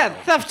for that. Yeah,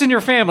 theft in your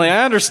family.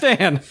 I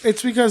understand.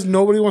 It's because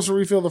nobody wants to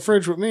refill the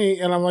fridge with me,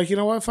 and I'm like, you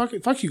know what? Fuck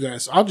it. Fuck you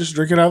guys. I'll just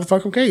drink it out of the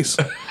fucking case.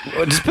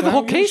 Well, just put the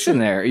whole case in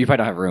there. You probably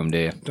don't have room, do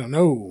you? Don't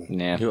know.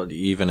 Yeah.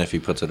 Even if he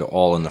puts it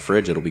all in the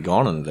fridge, it'll be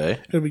gone in a day.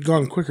 It'll be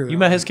gone quicker. You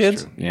met his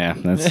kids? Yeah,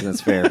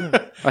 that's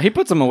fair. He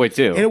puts them away,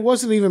 too. And it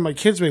wasn't even my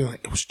kids being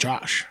like, it was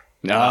Josh.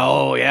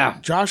 Oh, yeah.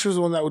 Josh was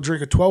the one that would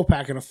drink a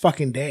 12-pack in a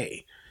fucking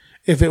day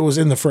if it was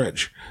in the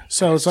fridge.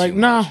 So it's like,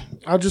 nah,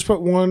 I'll just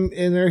put one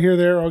in there, here,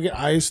 there. I'll get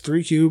ice,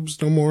 3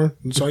 cubes, no more.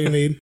 That's all you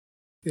need.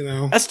 You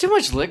know? That's too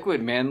much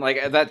liquid, man. Like,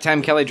 at that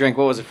time, Kelly drank,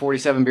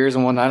 47 beers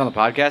in one night on the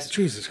podcast?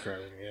 Jesus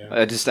Christ, yeah.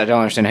 I don't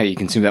understand how you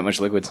consume that much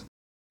liquids.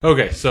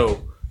 Okay,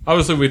 so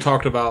obviously we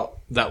talked about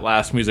that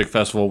last music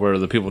festival where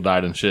the people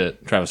died and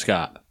shit. Travis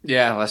Scott.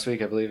 Yeah, last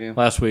week, I believe you.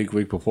 Last week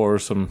before,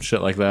 some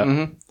shit like that.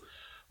 Mm-hmm.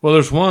 Well,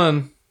 there's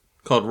one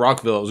called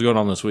Rockville. It was going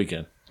on this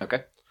weekend.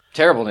 Okay.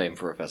 Terrible name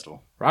for a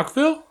festival.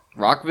 Rockville?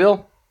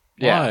 Rockville?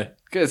 Yeah. Why?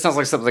 It sounds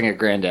like something a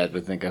granddad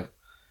would think of.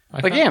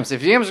 Like thought- Yams.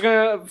 If Yams was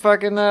going to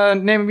fucking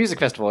name a music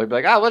festival, he'd be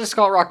like, let's just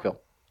call it Rockville.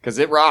 Because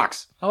it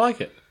rocks. I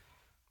like it.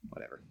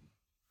 Whatever.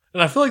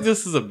 And I feel like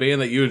this is a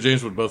band that you and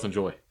James would both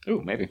enjoy.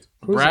 Ooh, maybe.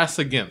 Brass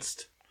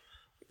Against.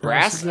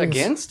 Brass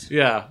Against?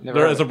 Yeah, Never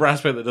there heard is a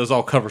brass band that does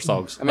all cover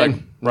songs. I mean,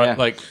 like, right, yeah.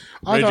 like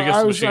I Rage thought Against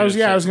I the was, Machine. I was, and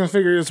yeah, I shit. was going to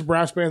figure it's a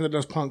brass band that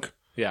does punk.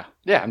 Yeah,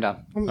 Yeah, I'm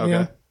down. Okay.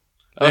 Yeah.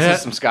 I listen had-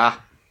 to some ska.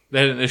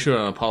 they had an issue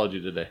an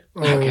apology today.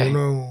 Oh, Okay.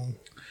 no.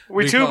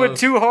 We Because- tube it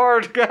too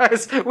hard,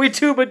 guys. We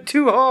tube it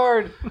too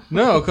hard.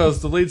 No,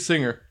 because the lead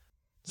singer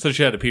said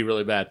she had to pee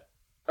really bad.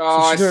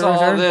 Oh, I she did it saw right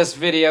there? this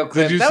video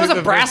clip. you That see was a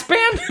the brass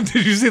band?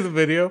 Did you see the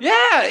video?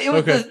 Yeah, it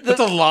was Okay, that's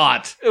a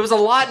lot. it was a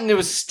lot and it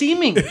was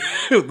steaming.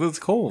 That's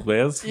cold,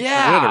 man. It's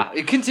Yeah.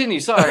 winter. Continue,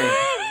 sorry.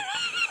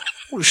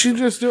 Did she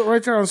just do it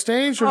right there on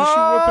stage, or did she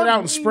whip it out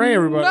and spray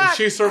everybody? not-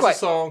 She starts Quite. a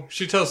song.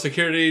 She tells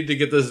security to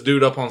get this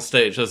dude up on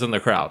stage that's in the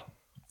crowd.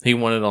 He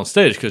wanted on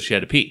stage because she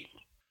had to pee.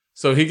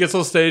 So he gets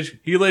on stage.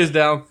 He lays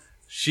down.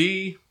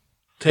 She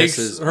takes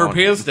Pisses her on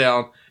pants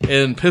down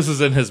and pisses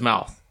in his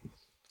mouth.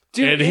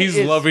 Dude, And he's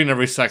it is loving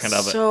every second of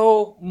it.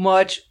 so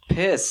much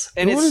piss.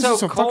 And What it's is so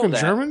this, a cold fucking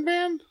out. German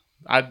band?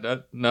 I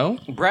no.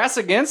 Brass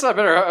Against?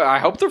 I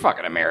hope they're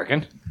fucking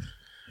American.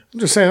 I'm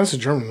just saying, that's a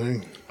German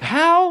thing.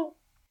 How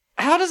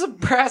does a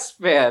brass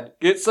band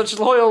get such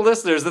loyal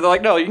listeners that they're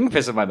like, no, you can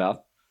piss in my mouth?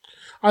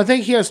 I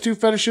think he has 2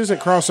 fetishes that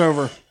cross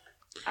over.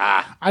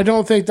 I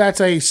don't think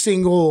that's a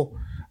single,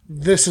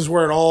 this is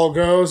where it all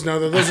goes. No,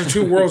 those are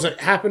 2 worlds that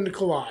happen to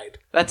collide.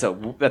 That's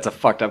a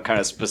fucked up kind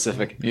of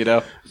specific, you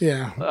know?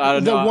 Yeah. I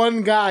don't The know.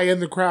 one guy in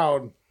the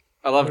crowd.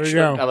 I love There you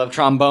go. I love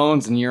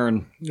trombones and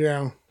urine.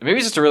 Yeah. Maybe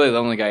he's just a really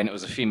lonely guy and it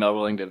was a female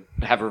willing to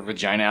have her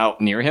vagina out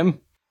near him.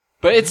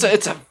 But it's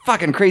a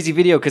fucking crazy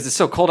video because it's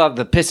so cold out.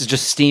 The piss is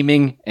just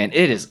steaming, and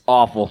it is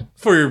awful.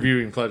 For your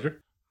viewing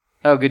pleasure.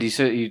 Oh, good.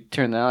 You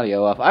turned the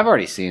audio off. I've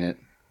already seen it.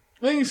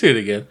 Then you can see it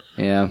again.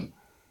 Yeah.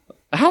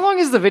 How long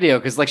is the video?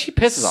 Because like she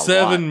pisses a lot.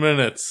 7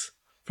 minutes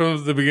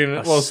from the beginning.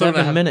 A Well,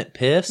 7-minute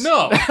piss?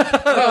 No,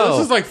 this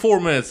is like 4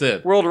 minutes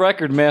in. World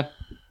record, man.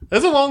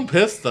 That's a long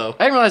piss, though.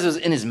 I didn't realize it was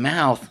in his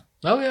mouth.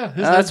 Oh yeah,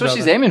 That's what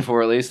she's aiming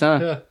for, at least, huh?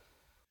 Yeah.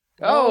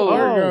 Oh,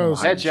 there it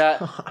goes.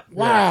 headshot.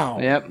 Wow.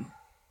 Yep.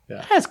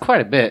 Yeah. That's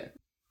quite a bit.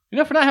 You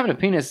know, for not having a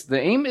penis, the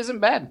aim isn't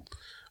bad.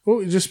 Oh,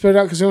 you just spit it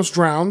out because he almost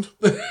drowned.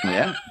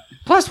 Yeah.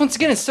 Plus, once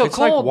again, it's so It's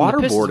like cold. and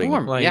the piss is waterboarding.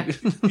 warm. Like- Yeah.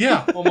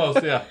 Yeah,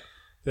 almost. Yeah,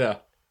 yeah.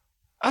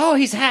 Oh,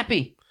 he's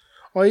happy.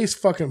 Oh, he's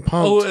fucking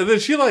pumped. Oh, and then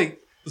she like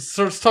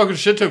starts talking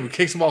shit to him and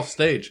kicks him off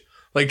stage.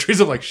 Like treats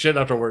him like shit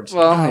afterwards.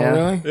 Well, Oh, yeah.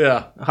 really?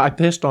 Yeah. I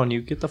pissed on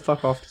you. Get the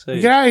fuck off the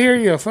stage. Get out of here,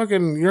 you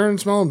fucking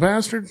urine-smelling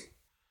bastard.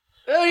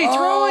 Oh, he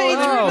threw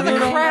it in the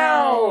no.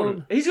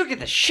 crowd. He's going to get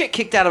the shit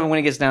kicked out of him when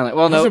he gets down there.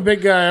 Well, He's no. a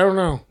big guy. I don't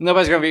know.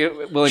 Nobody's going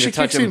to be willing She to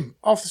touch kicks him. him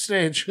off the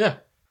stage. Yeah.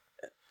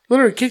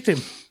 Literally kicked him.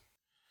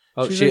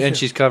 Oh, She's and like-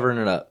 she's covering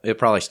it up. It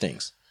probably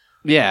stinks.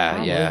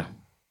 Yeah, yeah.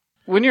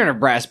 When you're in a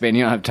brass band,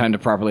 you don't have time to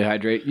properly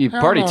hydrate. You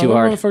party I don't too know.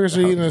 hard. Motherfuckers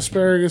are eating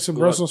asparagus and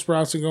Brussels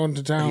sprouts and going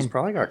to He's town.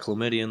 probably got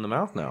chlamydia in the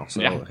mouth now.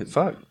 So, Yeah.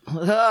 fuck.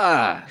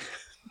 Ah.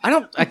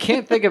 I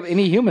can't think of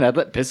any human I'd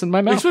let piss in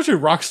my mouth. Especially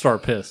rock star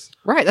piss.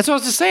 Right, that's what I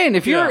was just saying.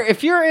 If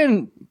you're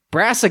in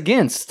brass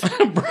against,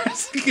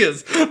 Brassic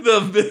is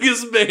the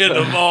biggest band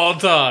of all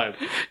time.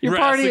 you're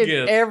Brassic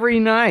partying is. every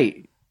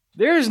night.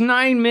 There's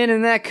 9 men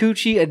in that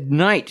coochie a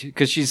night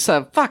because she's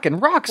a fucking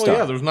rock Well, star.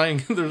 yeah,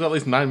 there's at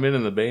least 9 men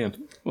in the band.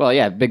 Well,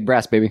 yeah, big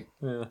brass baby.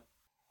 Yeah.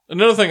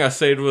 Another thing I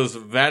saved was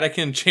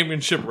Vatican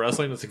Championship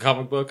Wrestling. It's a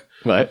comic book.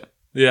 What?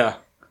 Yeah.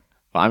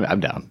 I'm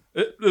down.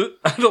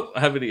 I don't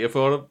have any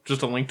info on it.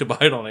 Just a link to buy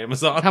it on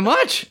Amazon. How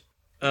much?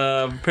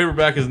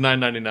 Paperback is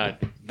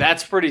 $9.99.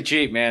 That's pretty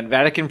cheap, man.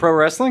 Vatican Pro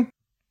Wrestling.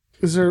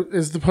 Is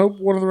the Pope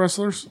one of the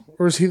wrestlers?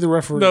 Or is he the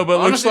referee? No, but it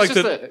looks Honestly, like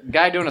it's the. just a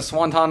guy doing a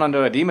swanton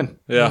onto a demon.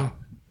 Yeah.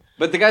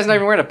 But the guy's not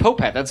even wearing a Pope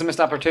hat. That's a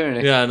missed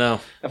opportunity. Yeah, I know.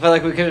 I feel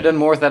like we could have done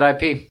more with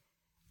that IP,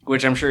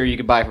 which I'm sure you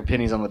could buy for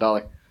pennies on the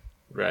dollar.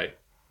 Right.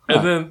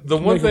 And then the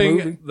one Make a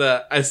movie. thing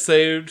that I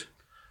saved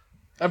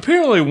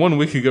apparently 1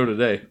 week ago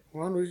today.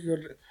 1 week ago.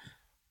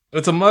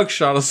 It's a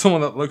mugshot of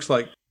someone that looks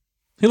like.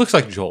 He looks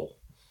like Joel.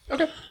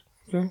 Okay.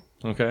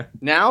 Okay.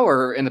 Now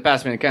or in the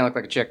past, man, it kind of looked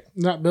like a chick.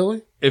 Not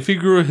Billy? If he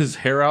grew his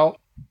hair out.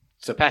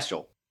 So past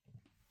Joel.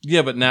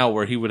 Yeah, but now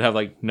where he would have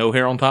like no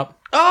hair on top.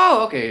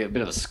 Oh, okay. A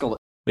bit of a skull.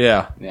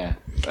 Yeah. Yeah.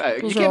 You Those are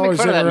can't make always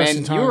fun of that, man.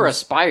 interesting You were times.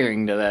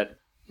 aspiring to that.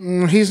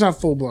 He's not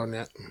full blown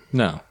yet.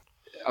 No.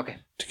 Okay.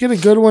 To get a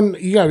good one,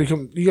 you gotta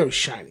be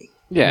shiny.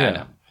 Yeah, Yeah. I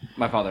know.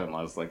 My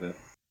father-in-law was like that.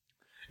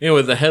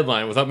 Anyway, the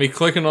headline, without me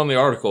clicking on the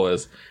article,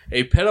 is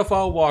a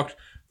pedophile walked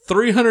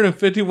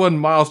 351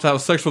 miles to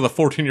have sex with a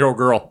 14-year-old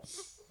girl.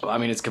 Well, I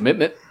mean, it's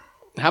commitment.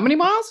 How many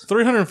miles?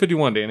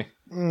 351, Danny.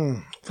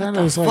 That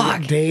is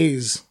like fuck?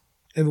 days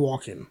in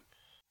walking.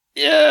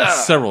 Yeah.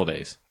 Several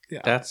days.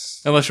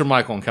 That's Unless you're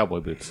Michael in cowboy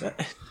boots. Then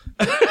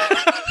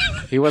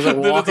He wasn't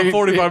it's a walking.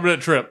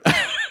 45-minute trip.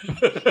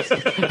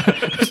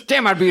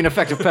 Damn, I'd be an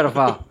effective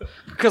pedophile.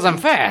 Because I'm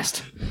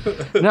fast.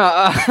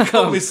 No,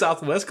 Call me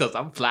Southwest because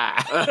I'm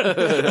fly.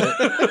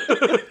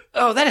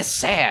 oh, that is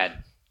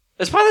sad.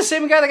 It's probably the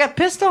same guy that got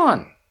pissed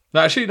on.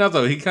 No, actually, not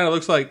though. He kind of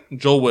looks like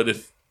Joel would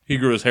if he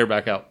grew his hair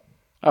back out.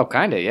 Oh,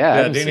 kind of, yeah. I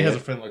Yeah, didn't Danny see has it. a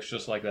friend that looks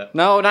just like that.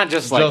 No, not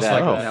just like Just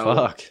that. like no. that.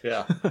 fuck.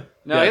 Yeah.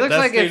 No, Yeah, he looks that's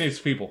like if Danny's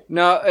people.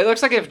 no, it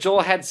looks like if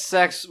Joel had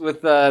sex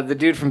with the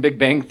dude from Big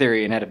Bang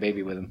Theory and had a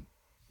baby with him.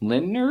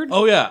 Leonard?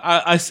 Oh, yeah.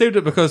 I saved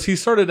it because he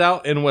started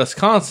out in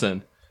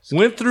Wisconsin,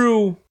 went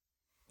through,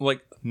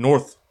 like,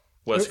 north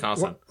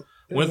Wisconsin,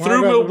 went Why through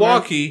about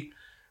Milwaukee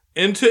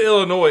into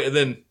Illinois, and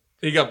then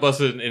he got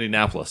busted in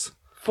Indianapolis.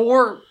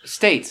 4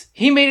 states.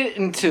 He made it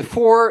into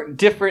 4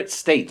 different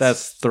states.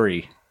 That's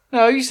 3.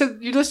 no. You said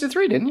you listed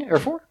 3, didn't you? Or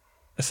 4?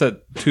 I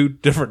said 2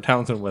 different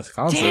towns in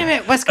Wisconsin. Damn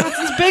it!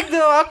 Wisconsin's big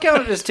though. I'll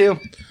count it as 2.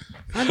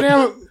 God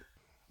damn it.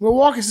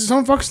 Milwaukee's his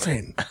own fucking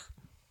state.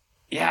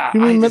 Yeah,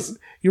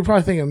 You're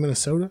probably thinking of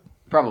Minnesota.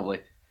 probably.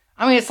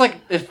 I mean, it's like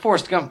if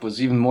Forrest Gump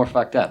was even more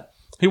fucked up.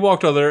 He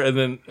walked out there, and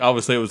then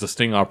obviously it was a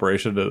sting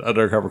operation to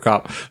undercover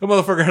cop. The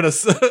motherfucker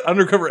had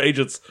undercover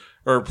agents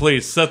or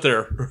police sit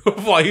there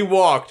while he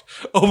walked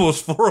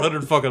almost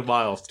 400 fucking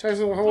miles. Texas,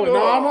 no,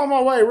 I'm on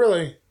my way,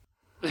 really.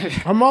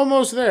 I'm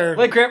almost there.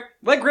 Leg cramp.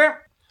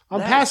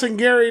 I'm passing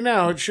Gary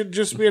now. It should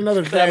just be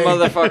another That day.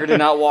 motherfucker did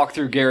not walk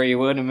through Gary. He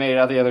wouldn't have made it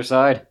out the other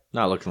side.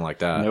 not looking like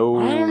that. I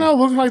don't know.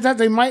 Looking like that,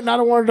 they might not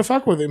have wanted to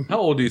fuck with him. How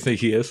old do you think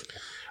he is?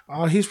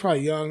 He's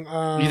probably young.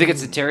 You think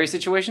it's a Terry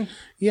situation?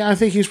 Yeah, I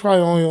think he's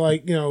probably only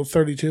like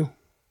 32.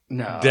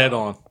 No. Dead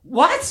on.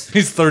 What?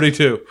 He's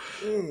 32.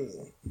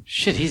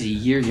 Shit, he's a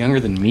year younger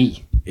than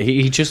me.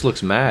 He just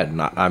looks mad.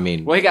 I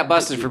mean, Well, he got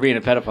busted for being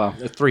a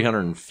pedophile.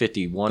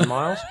 351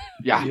 miles?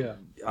 Yeah.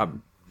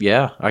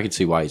 Yeah, I could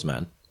see why he's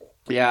mad.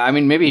 Yeah, I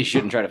mean, maybe he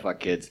shouldn't try to fuck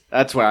kids.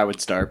 That's where I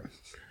would start.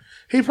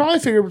 He probably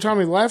figured by the time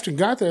he left and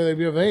got there, they'd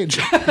be of age.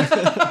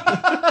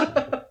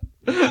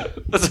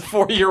 That's a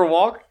 4-year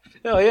walk?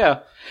 Hell yeah.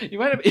 You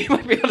might be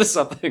onto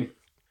something.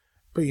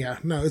 But yeah,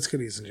 no, it's good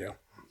he's in jail.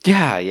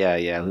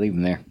 Yeah. Leave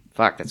him there.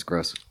 Fuck, that's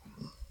gross.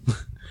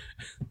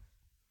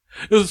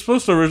 It was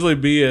supposed to originally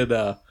be in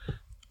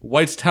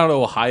Whitestown,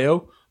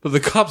 Ohio, but the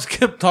cops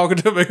kept talking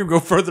to him, make him go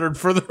further and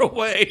further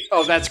away.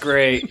 Oh, that's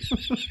great.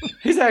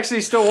 He's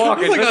actually still I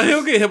walking. was like, oh,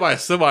 he'll get hit by a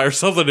semi or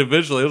something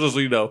eventually. He'll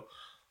just,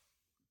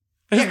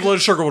 his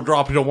blood sugar will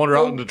drop. He don't wander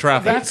out into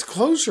traffic. That's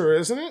closer,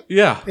 isn't it?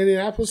 Yeah,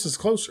 Indianapolis is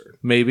closer.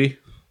 maybe.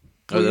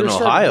 Oh, then you're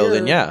starting Ohio, here.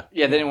 then yeah.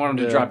 Yeah, they didn't want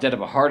him to drop dead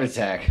of a heart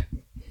attack.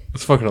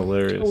 It's fucking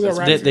hilarious. We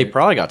got They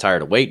probably got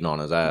tired of waiting on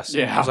his ass.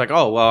 Yeah. It's like,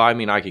 oh, well, I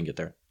mean, I can get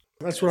there.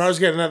 That's what I was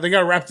getting at. They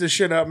got to wrap this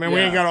shit up, man. We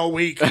ain't got all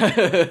week.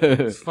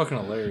 It's fucking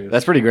hilarious.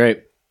 That's pretty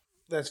great.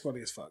 That's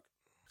funny as fuck.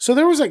 So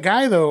there was a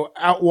guy, though,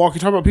 out walking,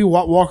 talking about people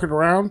walking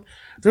around.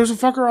 There was a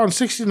fucker on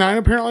 69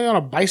 apparently on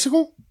a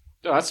bicycle.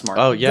 Oh, that's smart.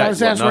 Oh, yeah. Got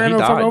his ass no, ran he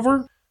the fuck died.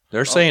 over.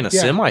 They're saying a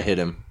yeah. semi hit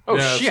him Oh,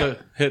 Yeah, shit.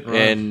 it's a hit and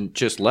run. and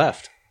just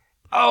left.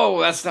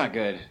 Oh, that's not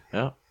good.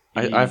 Yeah.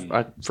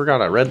 I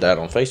forgot I read that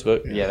on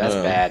Facebook. Yeah, that's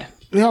bad.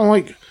 Yeah, I'm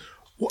like,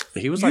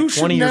 He was you like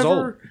 20 years should old.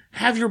 never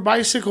have your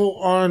bicycle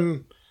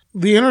on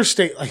the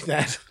interstate like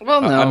that.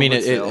 Well, no. I mean, but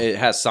it still.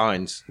 has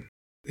signs.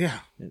 Yeah.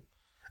 It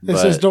But-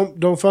 says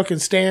don't fucking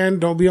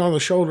stand, don't be on the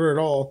shoulder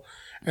at all.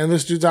 And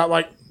this dude's out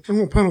like, I'm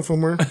gonna pedal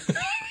somewhere.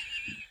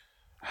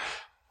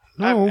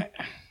 No.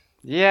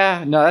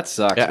 Yeah, no, that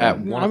sucks. Yeah, at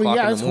man. 1 I mean, o'clock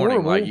yeah, in it's the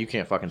morning, horrible. like, you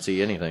can't fucking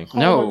see anything.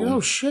 No. Oh,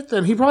 shit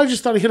then. He probably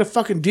just thought he hit a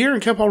fucking deer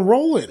and kept on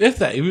rolling. If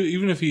that,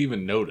 even if he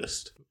even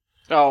noticed.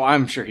 Oh,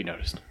 I'm sure he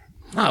noticed.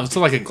 No, it's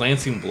like a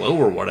glancing blow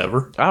or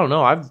whatever. I don't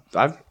know.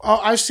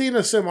 I've seen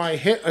a semi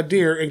hit a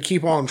deer and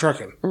keep on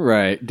trucking.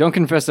 Right. Don't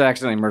confess to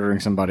accidentally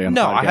murdering somebody on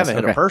the No, podcast. I haven't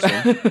hit a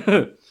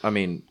person. I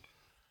mean,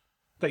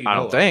 That you I know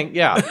don't of. think.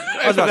 Yeah.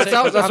 That's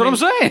what I'm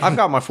saying. I've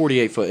got my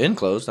 48-foot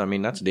enclosed. I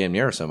mean, that's damn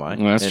near a semi.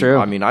 That's And, true.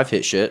 I mean, I've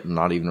hit shit and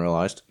not even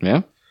realized.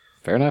 Yeah,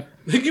 fair enough.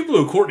 I think you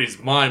blew Courtney's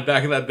mind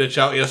backing that bitch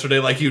out yesterday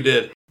like you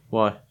did.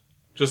 Why?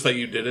 Just that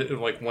you did it in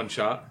like one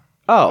shot.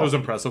 It was Oh,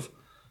 impressive.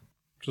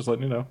 Just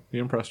letting you know. You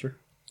impressed her.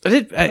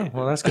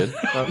 well, that's good.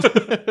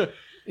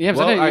 Yeah,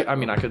 Well, I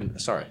mean, I couldn't.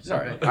 Sorry.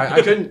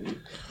 I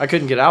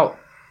couldn't get out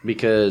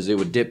because it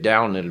would dip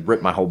down and it'd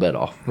rip my whole bed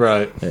off.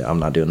 Right. Yeah, I'm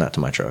not doing that to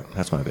my truck.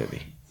 That's my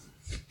baby.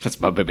 that's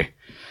my baby.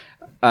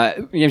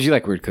 James, you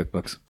like weird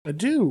cookbooks. I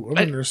do. I'm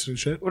interested in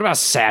shit. What about a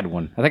sad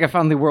one? I think I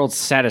found the world's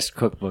saddest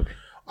cookbook.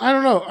 I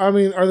don't know. I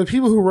mean, are the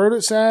people who wrote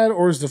it sad,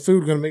 or is the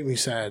food going to make me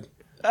sad?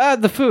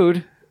 The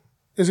food.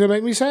 Is it going to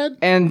make me sad?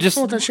 And just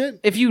I want that shit.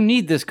 if you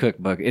need this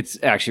cookbook, it's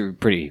actually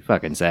pretty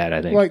fucking sad,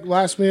 I think. Like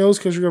last meals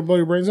because you're going to blow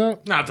your brains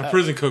out? Nah, it's a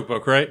prison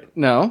cookbook, right?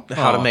 No.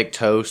 How to make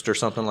toast or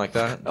something like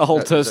that. A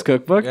whole toast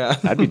cookbook? yeah.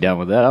 I'd be down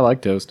with that. I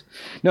like toast.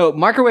 No,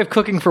 microwave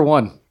cooking for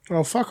one.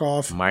 Oh, fuck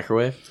off.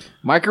 Microwave.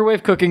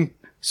 Microwave cooking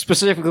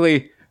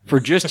specifically for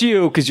just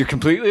you because you're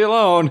completely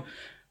alone.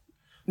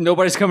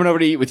 Nobody's coming over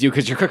to eat with you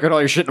because you're cooking all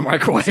your shit in the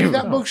microwave.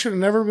 That book should have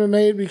never been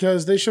made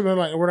because they should have been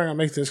like, we're not going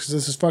to make this because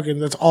this is fucking,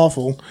 that's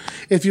awful.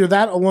 If you're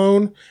that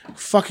alone,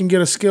 fucking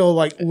get a skill,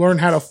 like learn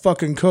how to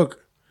fucking cook.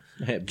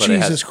 But it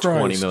Jesus has Christ.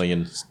 20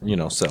 million,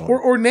 selling.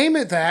 Or name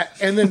it that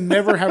and then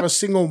never have a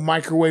single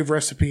microwave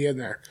recipe in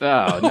there.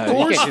 Oh,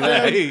 no, you can't do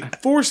that. Hey.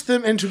 Force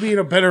them into being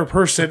a better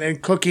person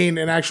and cooking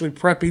and actually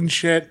prepping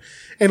shit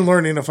and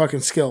learning a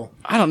fucking skill.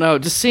 I don't know.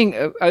 Just seeing,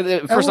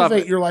 first off,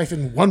 Elevate your life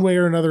in one way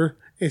or another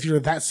if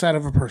you're that sad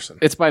of a person.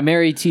 it's by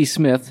Mary T.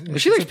 Smith.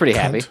 She looks pretty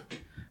happy.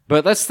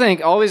 But let's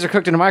think. All these are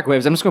cooked in the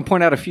microwaves. I'm just going to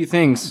point out a few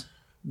things that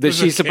There's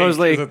a she cake,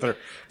 supposedly. isn't there?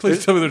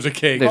 Please tell me there's a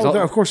cake. There's Oh,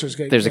 al- of course there's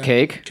cake. there's a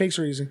cake. Cakes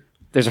are easy.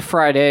 There's a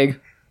fried egg.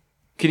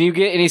 Can you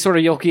get any sort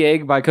of yolky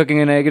egg by cooking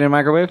an egg in a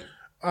microwave?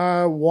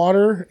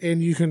 Water,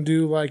 and you can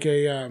do like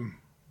a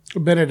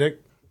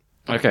Benedict.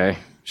 Okay.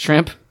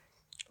 Shrimp.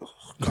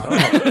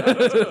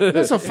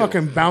 That's a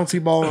fucking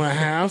bouncy ball and a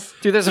half.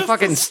 Dude, there's a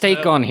fucking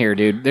steak on here,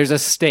 dude. There's a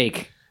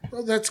steak.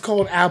 Well, that's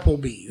called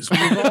Applebee's.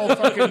 We've all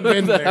fucking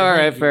been there. All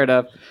right, fair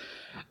enough.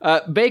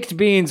 Baked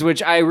beans,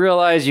 which I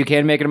realize you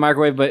can make in a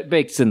microwave, but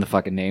baked's in the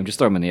fucking name. Just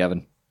throw them in the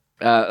oven.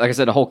 Like I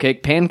said, a whole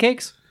cake.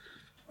 Pancakes?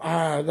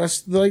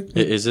 That's like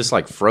Is this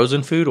like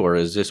frozen food or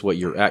is this what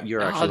you're actually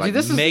Oh, like dude,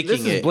 this making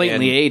is it?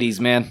 blatantly 80s,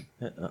 man.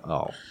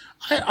 Oh,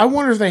 I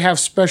wonder if they have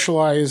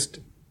specialized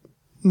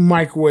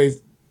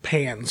microwave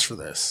pans for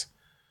this.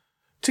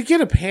 To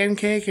get a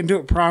pancake and do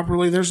it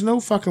properly, there's no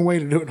fucking way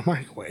to do it in a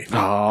microwave.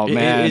 Oh,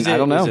 man. Is it, I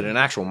don't know. Is it an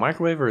actual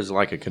microwave or is it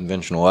like a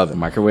conventional oven?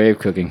 Microwave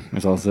cooking.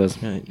 That's all it says.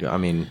 I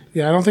mean,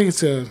 Yeah, I don't think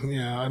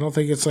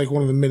it's like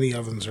one of the mini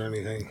ovens or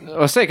anything.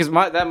 I'll say, because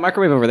that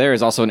microwave over there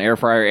is also an air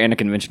fryer and a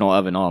conventional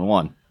oven all in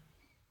one.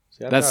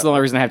 That's the only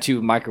reason I have two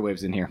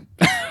microwaves in here.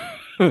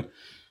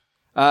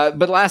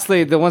 But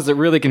lastly, the ones that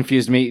really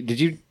confused me. Did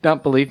you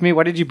not believe me?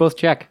 Why did you both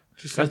check?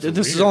 this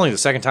is only the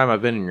second time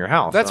I've been in your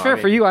house. That's so, fair I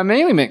for mean, you. I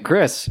mainly meant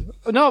Chris.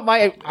 No,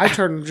 I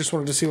turned and just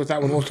wanted to see what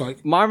that one looked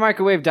like. my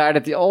microwave died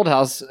at the old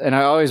house, and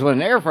I always wanted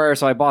an air fryer,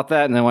 so I bought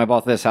that. And then when I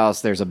bought this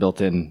house, there's a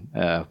built-in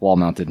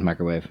wall-mounted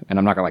microwave, and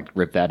I'm not gonna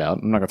rip that out.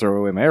 I'm not gonna throw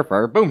away my air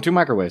fryer. Boom, two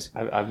microwaves.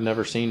 I've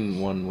never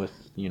seen one with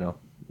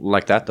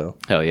like that though.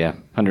 Hell yeah,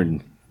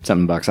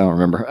 $100-something. I don't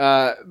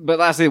remember. But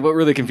lastly, what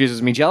really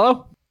confuses me,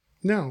 Jello.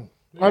 No.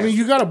 I mean,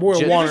 you got to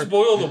boil water. Just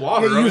boil the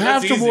water. Yeah, you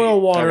have to boil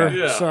water. Okay.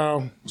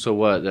 Yeah. So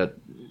what? That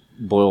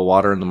boil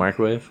water in the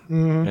microwave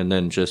and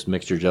then just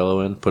mix your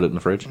Jello in, put it in the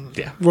fridge.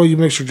 Yeah. well, you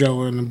mix your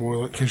Jello in and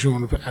boil it because you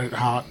want to put it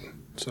hot.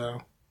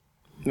 So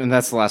And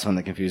that's the last one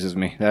that confuses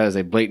me. That is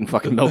a blatant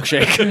fucking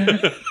milkshake.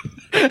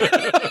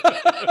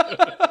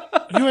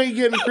 you ain't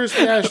getting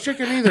crispy ass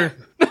chicken either.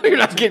 You're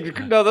not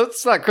getting. No,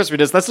 that's not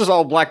crispiness. That's just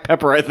all black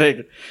pepper, I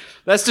think.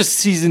 That's just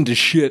seasoned to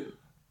shit.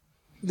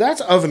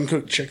 That's oven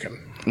cooked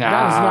chicken.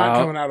 That is not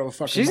coming out of a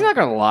fucking. She's not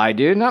gonna lie,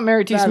 dude. Not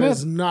Mary T. That Smith.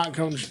 is not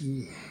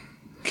coming.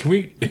 Can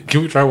we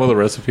try one of the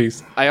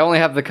recipes? I only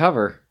have the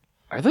cover.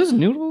 Are those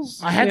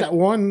noodles? I had that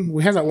one.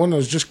 We had that one that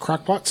was just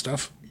crockpot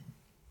stuff.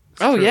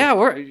 Oh yeah,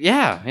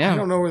 yeah. I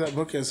don't know where that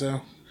book is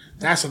though.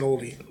 That's an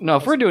oldie. No,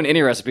 if we're doing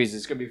any recipes,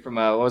 it's gonna be from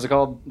what was it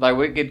called? Thy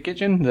Wicked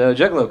Kitchen, the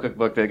Juggalo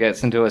cookbook that got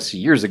sent to us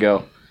years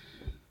ago.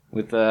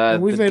 With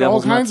We've made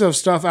all kinds of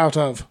stuff out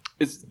of,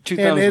 It's two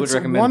and thumbs would it's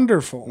recommend.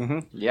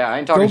 wonderful. Yeah, I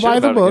ain't talking Go shit buy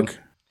about the it book.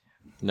 again.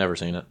 Never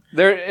seen it.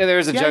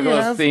 There's a Yeah, you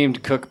Juggalo have.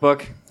 themed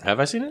cookbook. Have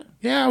I seen it?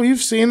 Yeah,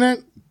 you've seen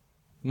it.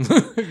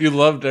 You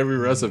loved every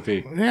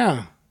recipe.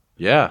 Yeah.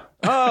 Yeah.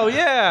 Oh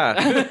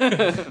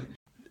yeah.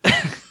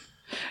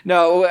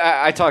 No,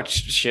 I talked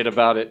shit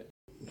about it,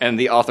 and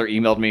the author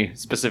emailed me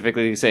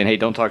specifically saying, "Hey,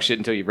 don't talk shit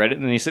until you've read it,"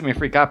 and then he sent me a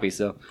free copy.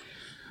 So,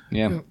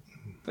 yeah.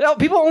 Well,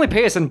 people only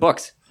pay us in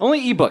books,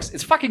 only ebooks.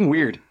 It's fucking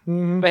weird.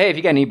 But hey, if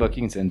you got an ebook,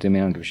 you can send it to me.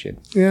 I don't give a shit.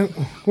 Yeah.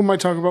 We might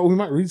talk about. We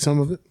might read some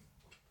of it.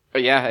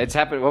 But yeah, it's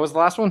happened. What was the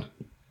last one?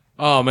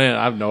 Oh man,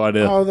 I have no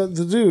idea. Oh,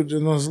 the dude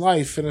and his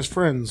life and his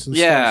friends. And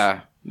Yeah,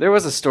 stuff. there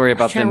was a story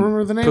about can't them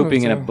remember the name of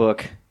pooping it, in a though.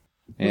 book.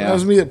 Yeah. That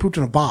was me that pooped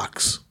in a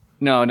box.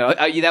 No,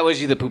 that was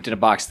you that pooped in a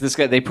box. This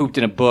guy, they pooped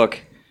in a book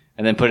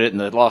and then put it in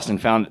the lost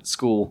and found at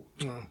school.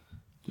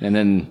 And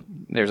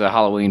then there's a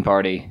Halloween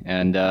party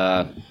and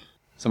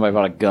somebody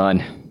bought a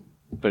gun,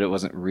 but it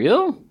wasn't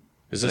real.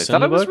 Is I this thought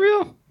in it the was book?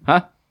 real,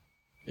 huh?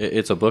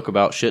 It's a book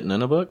about shitting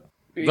in a book.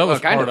 That was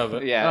Kind part of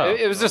it. Yeah, Oh.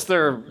 it was just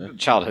their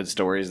childhood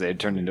stories they had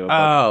turned into a book.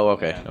 Oh,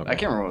 okay. I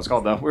can't remember what it was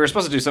called though. We were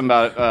supposed to do something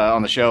about it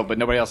on the show, but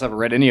nobody else ever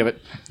read any of it.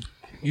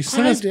 You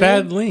sent I us did.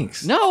 bad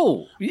links.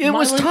 No, it My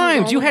was link was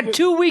timed. on You the had book.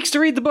 2 weeks to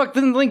read the book,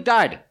 then the link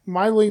died.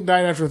 My link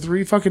died after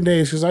 3 fucking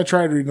days because I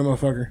tried reading the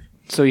motherfucker.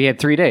 So you had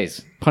 3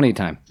 days, plenty of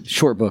time.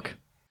 Short book.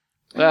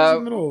 It was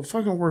in the middle of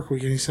fucking work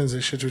week and he sends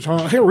this shit to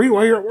me. Here, read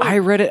while you're at work. I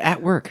read it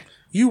at work.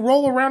 You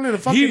roll around in a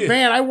fucking He-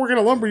 van. I work in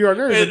a lumberyard.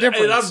 There is a And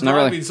difference. I'm Not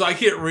really. driving, so I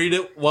can't read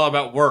it while I'm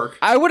at work.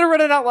 I would have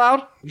read it out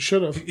loud. You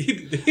should have.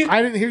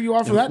 I didn't hear you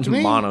offer that to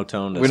me.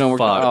 Monotone as We don't work.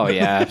 fuck. Oh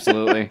yeah,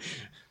 absolutely.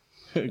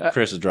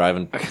 Chris is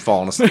driving,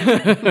 falling asleep.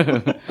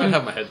 I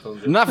have my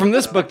headphones in. Not from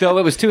this book though.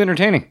 It was too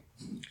entertaining.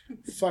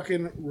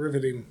 Fucking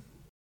riveting.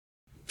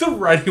 The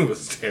writing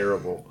was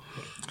terrible.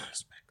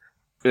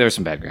 There was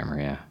some bad grammar.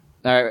 Yeah.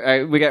 All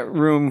right, we got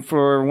room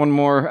for one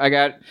more. I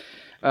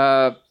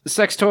got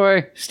sex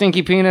toy,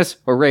 stinky penis,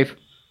 or rape.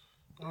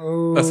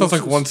 Oh, That sounds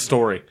like one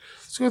story.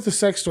 Let's go with the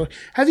sex toy.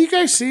 Have you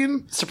guys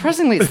seen?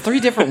 Surprisingly, it's 3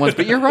 different ones,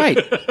 but you're right.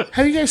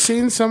 Have you guys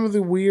seen some of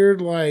the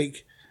weird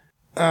like?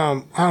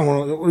 I don't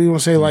know. What do you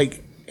want to say?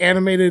 Like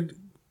animated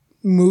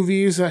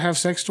movies that have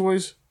sex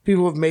toys.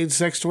 People have made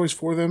sex toys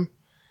for them,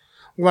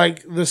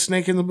 like the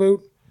Snake in the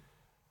Boot,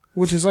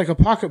 which is like a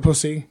pocket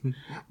pussy,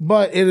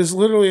 but it is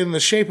literally in the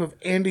shape of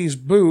Andy's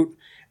boot,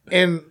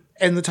 and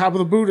the top of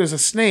the boot is a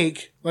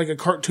snake, like a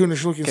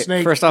cartoonish looking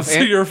snake. First off, So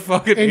you're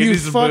fucking and you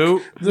Andy's fuck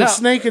boot. the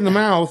snake in the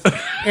mouth,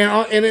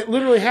 and it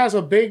literally has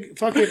a big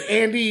fucking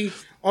Andy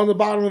on the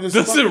bottom of his.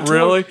 Does fucking it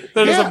really? toy.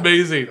 That is Yeah.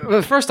 amazing.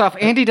 well, first off,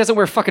 Andy doesn't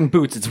wear fucking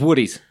boots. It's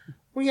Woody's.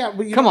 Well, yeah,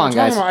 but you Come know what on, I'm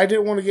talking guys. about. I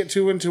didn't want to get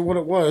too into what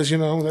it was. You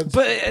know, that's,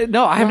 But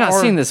no, I have not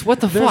or seen this. What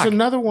the there's fuck?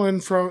 another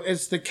one from.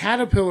 It's the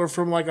caterpillar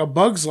from like A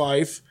Bug's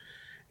Life,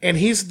 and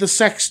he's the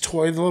sex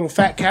toy. The little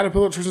fat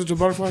caterpillar turns into a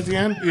butterfly at the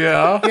end.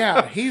 Yeah.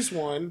 Yeah, he's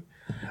one.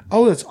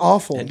 Oh, that's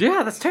awful.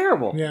 Yeah, that's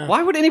terrible. Yeah.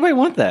 Why would anybody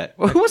want that?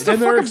 What's the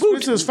And they're fucking boot?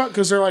 expensive as fuck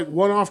because they're like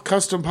one-off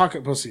custom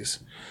pocket pussies.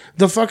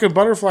 The fucking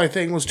butterfly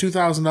thing was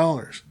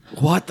 $2,000.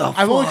 What the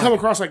I've only come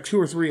across like 2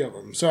 or 3 of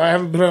them, so I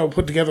haven't been able to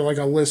put together like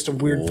a list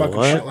of weird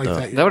fucking shit like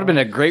that. That would have been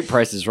a great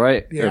Prices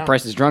Right. Yeah. Or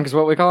Prices Drunk is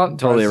what we call it.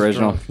 Totally Price is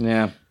original.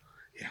 Yeah.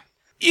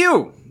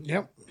 Ew.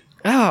 Yep.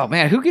 Oh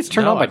man, who gets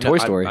turned on by Toy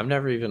Story? I've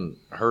never even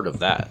heard of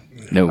that.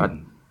 No. I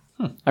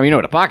mean, you know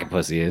what a pocket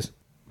pussy is,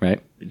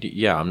 right?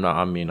 Yeah, I'm not.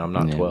 I mean, I'm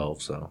not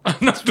 12, so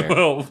Not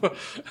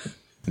 12.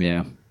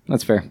 Yeah,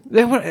 that's fair.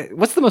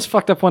 What's the most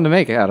fucked up one to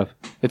make out of?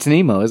 It's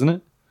Nemo, isn't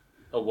it?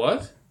 A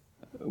what?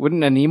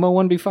 Wouldn't a Nemo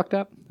one be fucked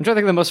up? I'm trying to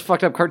think of the most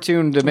fucked up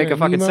cartoon to make Yeah, a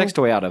fucking Nemo? sex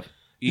toy out of.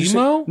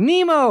 Emo?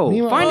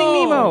 Nemo! Finding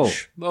Nemo!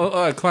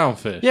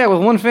 Clownfish. Yeah,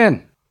 with one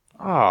fin.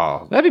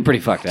 oh, That'd be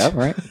pretty fucked up,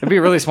 right? It'd be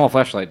a really small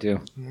fleshlight,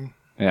 too.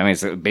 Yeah, I mean,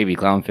 it's a baby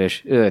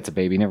clownfish. Ugh, it's a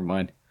baby, never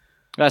mind.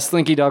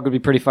 Slinky Dog would be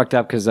pretty fucked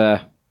up because,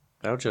 that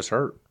would just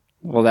hurt.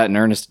 well, that and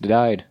Ernest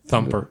died.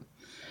 Thumper.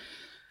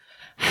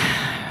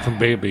 From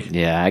Bambi.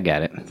 Yeah, I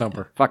got it.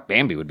 Thumper. Fuck,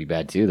 Bambi would be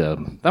bad, too, though.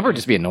 Thumper would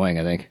just be annoying,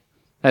 I think.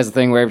 That's the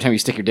thing where every time you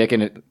stick your dick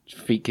in it,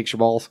 feet kicks your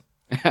balls.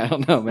 I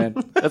don't know, man.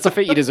 That's a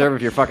fate you deserve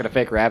if you're fucking a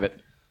fake rabbit.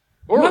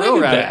 Or a Not real Oh,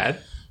 even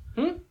rabbit.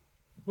 bad.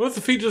 What if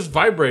the feet just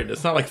vibrate?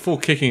 It's not like full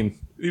kicking.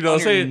 You know,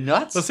 let's your say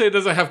nuts? let's say it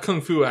doesn't have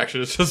kung fu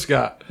action. It's just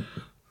got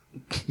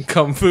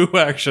kung fu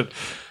action.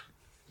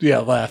 Yeah,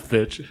 laugh,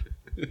 bitch.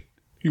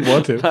 You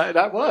want to?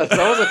 That was.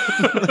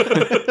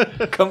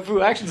 Kung Fu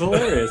action's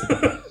hilarious.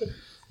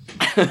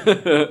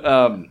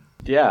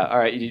 Yeah. All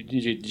right.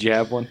 Did you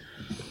have one?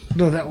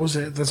 No, that was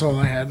it. That's all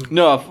I had.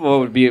 No. What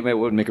would be? What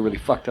would make a really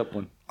fucked up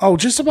one? Oh,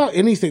 just about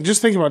anything.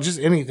 Just think about just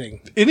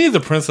anything. Any of the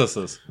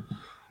princesses.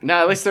 No,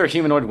 at least they're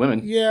humanoid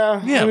women.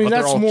 Yeah, Yeah, I mean but they're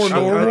that's all more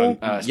children.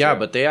 normal. Yeah,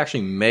 but they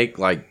actually make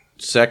like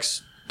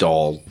sex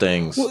doll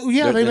things. Well,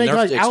 yeah, They're- they make they're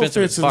like expensive outfits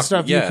as and fuck.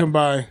 stuff Yeah. you can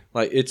buy.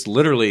 Like it's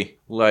literally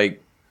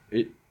like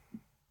You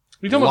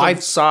talking about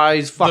life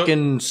size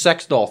fucking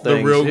sex doll the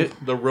things. real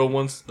the real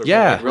ones? The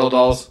Yeah. Real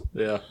dolls.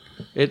 Yeah.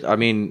 I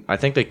mean, I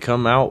think they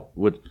come out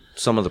with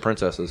some of the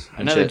princesses. I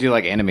and know they shit. do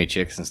like anime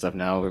chicks and stuff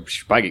now. We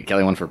should probably get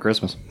Kelly one for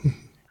Christmas.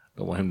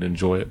 Don't want him to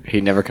enjoy it.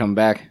 He'd never come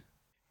back.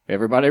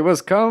 Everybody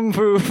was kung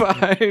fu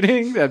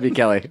fighting. That'd be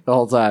Kelly the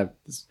whole time.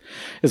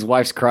 His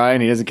wife's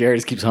crying. He doesn't care. He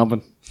just keeps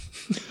humping.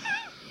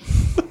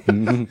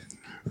 And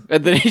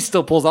then he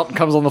still pulls up and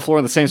comes on the floor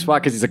in the same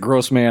spot because he's a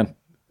gross man.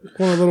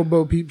 One of the little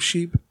Bo Peep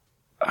sheep.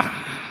 All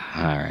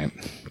right.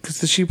 Because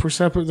the sheep were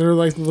separate. They're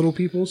like the little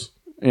peoples.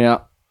 Yeah.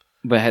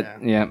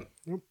 But yeah.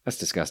 That's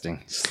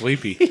disgusting.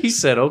 Sleepy. He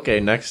said, "Okay,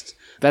 next."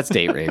 That's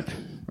date rape,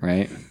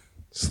 right?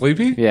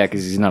 Sleepy? Yeah,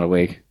 because he's not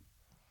awake.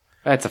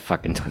 That's a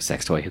fucking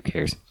sex toy. Who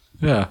cares?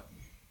 Yeah.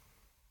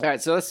 All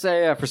right, so let's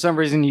say for some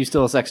reason you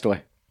steal a sex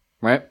toy,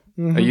 right?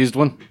 A used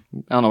one.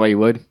 I don't know why you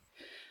would.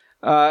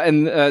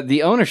 And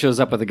the owner shows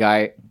up with a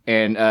guy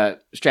and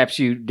straps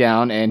you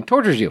down and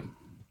tortures you.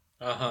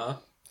 Uh-huh.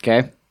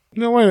 Okay?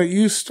 No, wait a minute.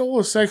 You stole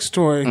a sex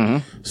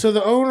toy. So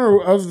the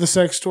owner of the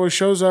sex toy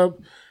shows up,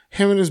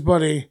 him and his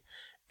buddy,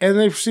 and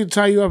they proceed to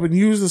tie you up and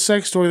use the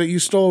sex toy that you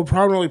stole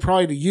probably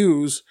to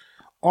use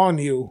on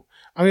you.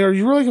 I mean, are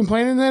you really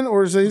complaining then,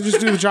 or does they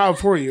just do the job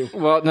for you?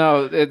 Well,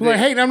 no. Like,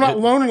 hey, I'm not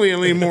lonely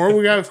anymore.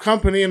 We got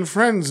company and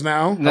friends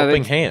now. No,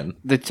 Helping hand.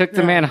 they took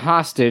the man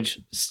hostage,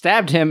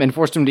 stabbed him, and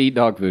forced him to eat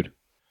dog food.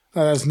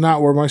 That's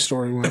not where my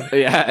story went.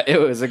 Yeah,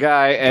 it was a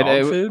guy. And Dog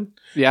it- food.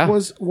 Yeah.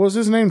 Was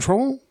his name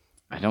Troll?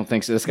 I don't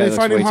think so. This guy They looks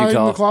find way him too hiding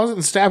in the tall. closet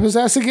and stab his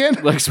ass again?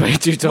 Looks way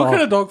too What tall.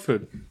 kind of dog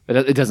food?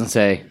 It doesn't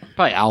say.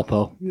 Probably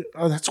Alpo.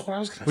 Oh, that's what I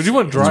was going to Would say. you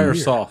want dry or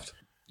soft?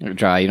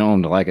 Dry. You don't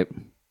want to like it.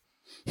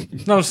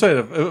 No, I'm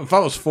saying if I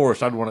was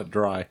forced, I'd want it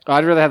dry. Oh,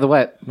 I'd rather have the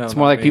wet. No, it's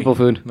more not like me. people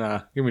food.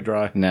 Nah, give me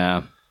dry.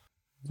 No.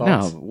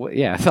 Thoughts? No.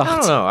 Yeah. I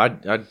Thoughts.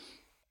 don't know. I'd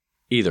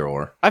either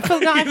or. I feel,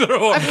 no, Either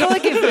or. I feel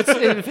like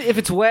if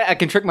it's wet, I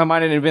can trick my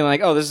mind into being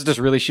like, oh, this is just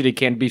really shitty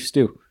canned beef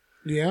stew.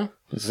 Yeah,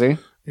 See?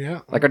 yeah.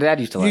 Like our dad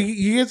used to You, like.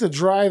 you get the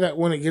dry that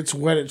when it gets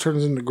wet, it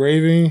turns into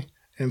gravy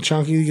and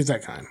chunky. You get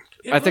that kind.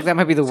 I think that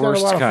might be the It's got a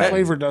worst lot of kind.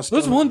 flavor dust.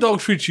 Those on it. one dog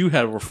treats you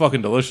had were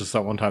fucking delicious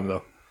that one time,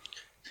 though.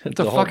 What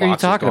the fuck are you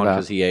talking about?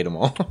 Because he ate them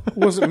all. It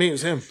wasn't me, it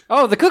was him.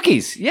 Oh, the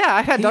cookies. Yeah,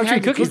 I've had dog had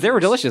treat the cookies. They were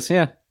cookies. delicious.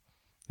 Yeah.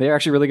 They're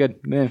actually really good.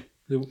 Yeah.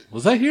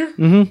 Was that here?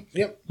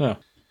 Yep. No.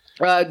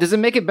 Does it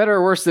make it better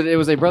or worse that it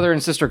was a brother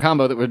and sister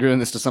combo that were doing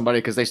this to somebody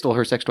because they stole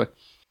her sex toy?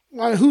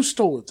 Who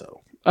stole it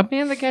though? A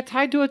man that got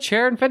tied to a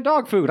chair and fed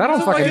dog food. I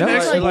don't fucking like know. an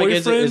ex- Like,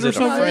 is boyfriend it or a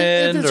something?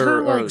 friend if it's her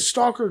or like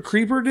stalker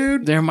creeper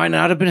dude, There might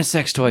not have been a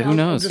sex toy. Who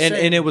knows? just-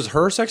 and it was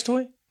her sex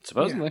toy?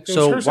 Supposedly. It was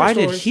So her sex why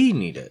did toy. he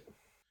need it?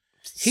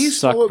 He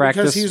Suck stole it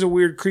practice. because he's a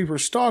weird creeper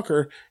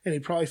stalker, and he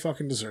probably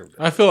fucking deserved it.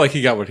 I feel like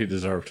he got what he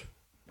deserved.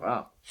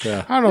 Wow.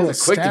 Yeah. I don't know.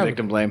 Quick to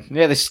victim blame.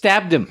 Yeah, they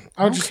stabbed him.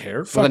 I just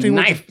care. fucked With a him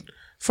knife.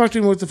 fucked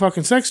him with the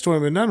fucking sex toy,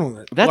 but done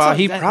with it. That's well, like-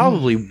 he that-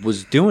 probably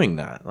was doing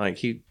that. Like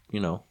he, He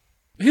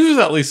was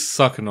at least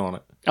sucking on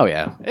it. Oh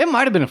yeah, it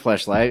might have been a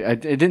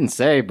fleshlight. It didn't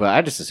say, but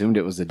I just assumed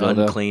it was a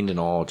dildo. uncleaned and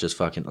all, just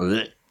fucking.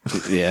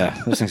 Yeah,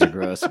 those things are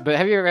gross. But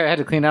have you ever had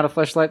to clean out a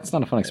fleshlight? It's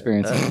not a fun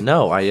experience.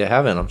 No, I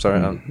haven't. I'm sorry.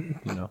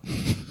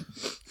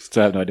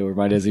 Still have no idea where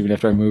mine is, even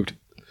after I moved.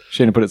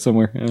 Shayna put it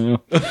somewhere. I don't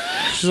know.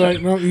 She's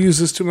like, no, you use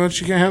this too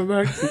much, you can't have it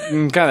back.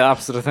 Kind of the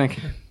opposite, I think.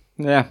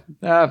 Yeah.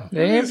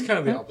 It's kind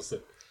of the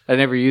opposite. I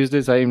never used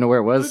it, so I didn't even know where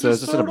it was. So it's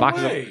just in a throw it box.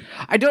 away.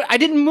 I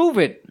didn't move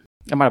it.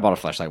 I might have bought a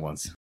flashlight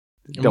once.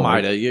 Don't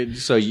Might worry. have.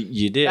 So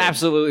you did.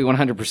 Absolutely,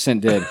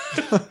 100%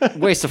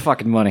 did. Waste of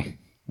fucking money.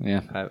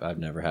 Yeah. I've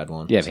never had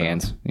one. You have so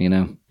hands, you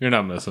know. You're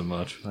not missing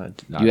much.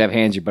 You have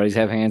hands. Your buddies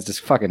have hands. Just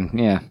fucking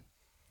yeah.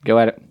 Go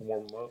at it.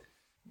 Warm them up.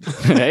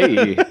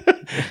 Hey.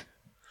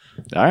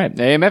 All right.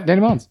 AMF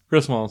Danny Mons.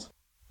 Chris Mullins.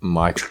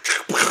 My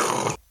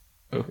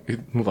Oh,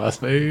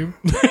 last name.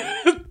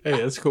 Hey,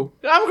 that's cool.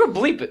 I'm gonna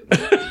bleep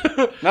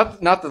it.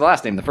 not the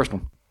last name. The first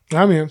one.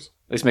 I'm him. At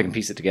least make them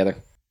piece it together.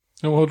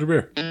 And we'll hold your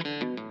beer.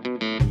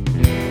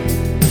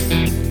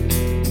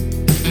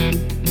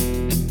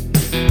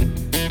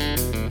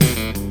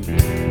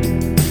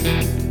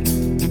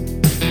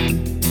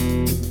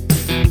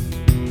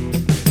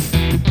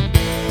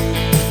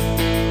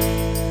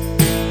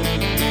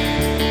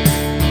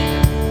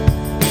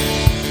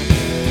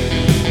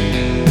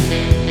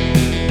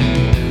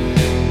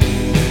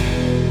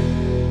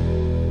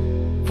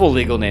 Full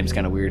legal name's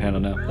kind of weird. I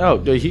don't know. Oh,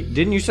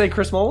 didn't you say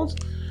Chris Mullins?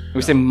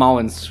 We say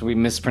Mullins. We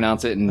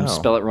mispronounce it and Oh.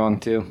 spell it wrong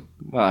too.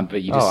 Well,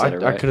 but you just said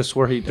it I right. could have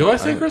swore he. Do I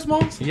say Chris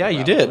Mullins? Yeah,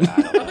 you did. I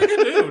think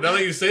I do. Now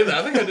that you say that,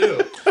 I think I do. I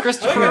think I do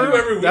Christopher.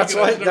 every week. That's and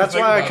I why. just never That's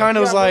think why I about kind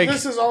of was Yeah, but like.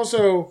 this is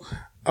also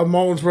a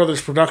Mullins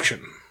Brothers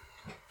production,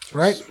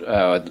 right?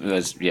 Oh, it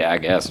was, yeah, I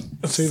guess.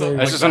 See, So- there-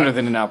 That's just under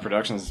the Now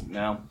Productions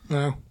now.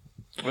 no,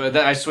 Well,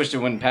 I switched it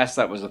when past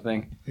that was a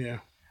thing. yeah.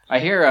 I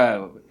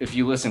hear, if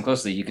you listen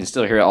closely, you can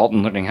still hear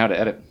Alton learning how to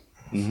edit.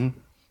 Mm-hmm.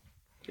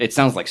 It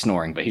sounds like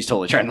snoring, but he's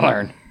totally trying to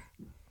learn.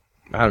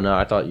 I don't know.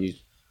 I thought you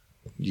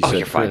said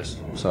you're fine. Chris.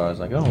 So I was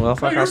like, oh well,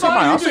 fuck. you're I'll say fine.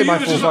 my, You I'll say do- my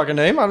you full just- fucking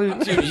name.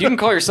 Dude, you can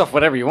call yourself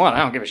whatever you want. I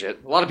don't give a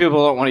shit. A lot of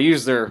people don't want to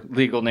use their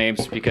legal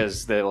names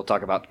because they will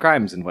talk about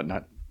crimes and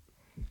whatnot.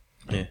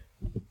 Yeah.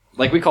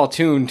 Like we call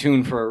Toon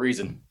for a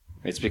reason.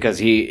 It's because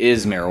he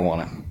is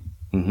marijuana.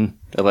 Mm-hmm.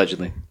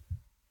 Allegedly.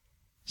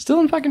 Still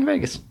in fucking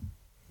Vegas.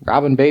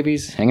 Robbing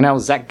babies, hanging out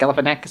with Zach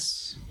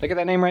Galifianakis. Did I get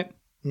that name right?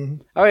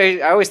 Mm-hmm.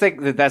 I always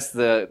think that that's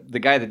the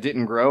guy that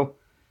didn't grow.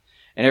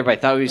 And everybody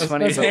thought he was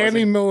funny. That's but it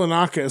Andy wasn't.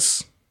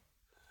 Milanakis.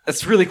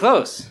 That's really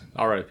close.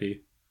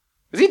 R.I.P.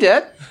 Is he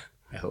dead?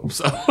 I hope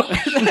so.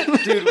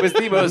 Dude was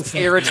the most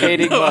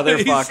irritating He's still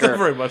motherfucker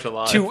very much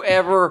alive. to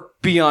ever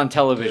be on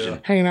television.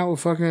 Hanging out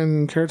with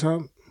fucking Carrot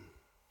Top.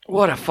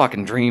 What a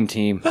fucking dream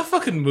team. That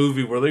fucking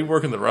movie where they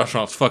work in the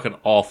restaurant's fucking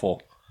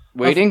awful.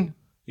 Waiting?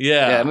 Yeah.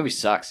 Yeah, that movie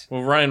sucks.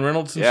 With Ryan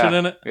Reynolds and Yeah. shit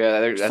in it. Yeah,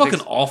 It's I fucking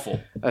think,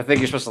 awful. I think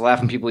you're supposed to laugh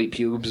when people eat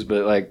pubes,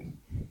 but like,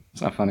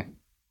 it's not funny.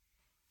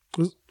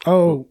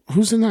 Oh,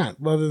 who's in that?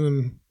 Other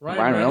than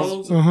Ryan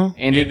Reynolds? uh huh,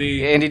 Andy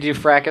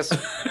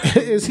Dufrakis.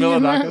 is he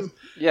in that? Milanakis.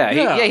 Yeah,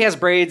 he has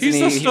braids He's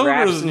and the he stoner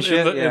raps and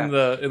shit.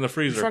 in the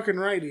freezer. Fucking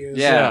right, he is.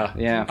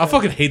 Yeah. I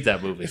fucking hate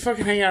that movie. They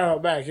fucking hang out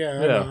out back.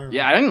 Yeah, Yeah.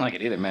 Yeah, I didn't like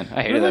it either, man.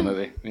 I hated that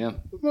movie. Yeah.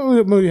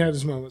 The movie had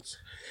its moments.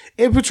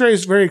 It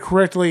portrays very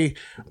correctly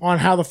on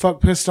how the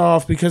fuck pissed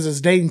off, because it's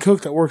Dane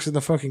Cook that works in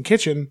the fucking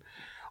kitchen,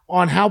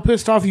 on how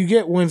pissed off you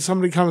get when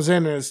somebody comes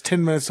in and it's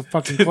 10 minutes of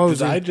fucking Did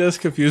closing. I just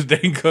confuse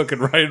Dane Cook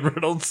and Ryan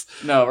Reynolds?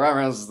 No, Ryan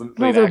Reynolds is the No,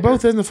 lead they're actor.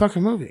 both in the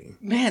fucking movie.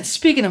 Man,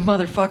 speaking of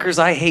motherfuckers,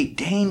 I hate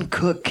Dane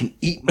Cook can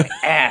eat my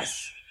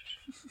ass.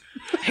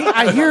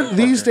 I hear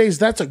these days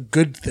that's a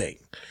good thing.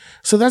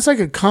 So that's like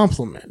a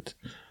compliment.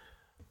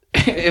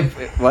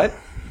 What?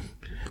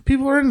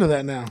 People are into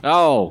that now.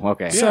 Oh,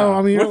 okay. So, I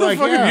mean, Where you're the like,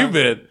 fuck yeah. have you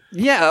been?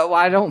 Yeah, well,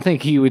 I don't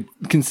think he would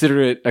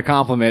consider it a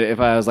compliment if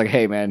I was like,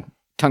 hey, man,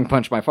 tongue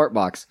punch my fart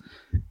box.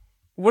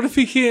 What if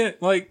he can't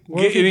if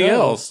get he any does?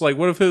 else? Like,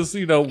 what if his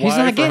He's wife not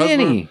or getting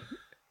husband- any.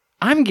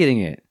 I'm getting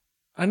it.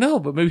 I know,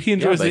 but maybe he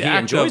enjoys but the he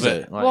act enjoys of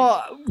it. Like,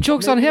 Well,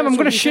 joke's on maybe him. I'm that's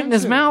going what to he shit in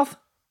his thinks mouth.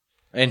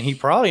 and he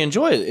probably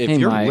enjoy it. If He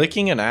you're might.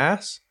 licking an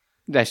ass,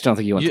 I just don't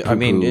think you want You- to I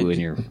mean, poo-poo it- in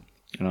your...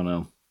 I don't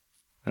know.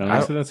 I don't know.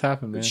 Accidents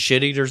happen, man.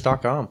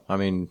 shiteaters.com. I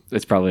mean,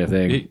 It's probably a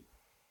thing.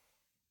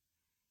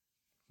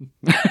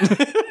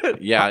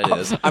 yeah, it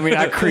is. I mean,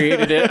 I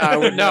created it. I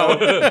would know.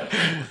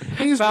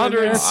 He's Founder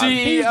been there. and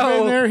He's CEO.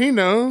 been there. He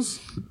knows.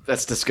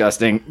 That's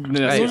disgusting.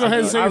 Hey, Go ahead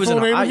and say I your was full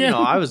in, name I, again.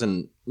 I was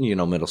in,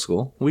 middle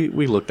school. We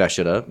looked that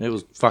shit up. It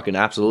was fucking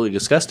absolutely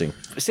disgusting.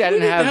 See, I We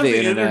didn't have the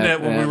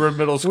internet when yeah. we were in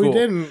middle school. We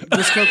didn't.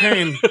 Just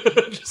cocaine.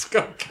 Just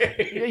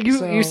cocaine.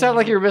 You sound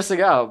like you're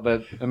missing out,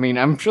 but I mean,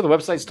 I'm sure the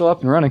website's still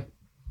up and running.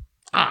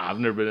 I've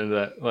never been into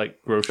that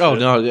like gross. Oh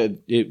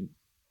shit. no,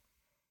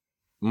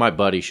 my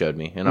buddy showed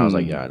me, and I was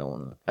like, yeah, I don't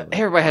want to.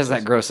 Everybody has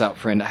that gross out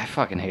friend. I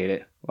fucking hate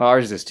it. Well,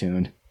 ours is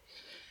tuned.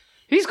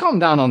 He's calmed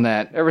down on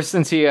that ever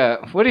since he.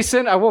 What he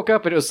said, I woke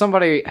up and it was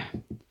somebody.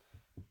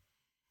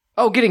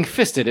 Oh, getting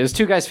fisted. It was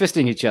two guys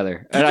fisting each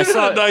other, and I He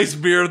saw had a nice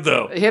beard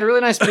though. he had a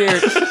really nice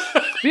beard.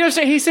 But you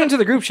understand? He sent to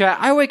the group chat.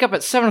 I wake up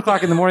at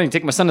 7:00 in the morning to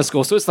take my son to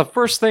school, so it's the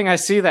first thing I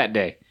see that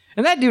day.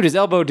 And that dude is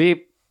elbow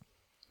deep.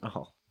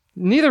 Oh.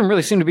 Neither of them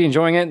really seemed to be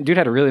enjoying it. Dude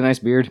had a really nice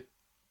beard.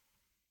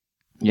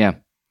 Yeah.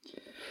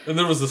 And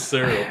there was the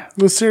cereal.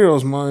 The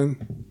cereal's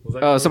mine. Was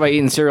that Oh, somebody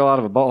eating cereal out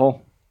of a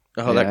butthole.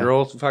 Oh, that Yeah.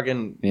 girl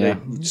fucking Yeah.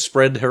 they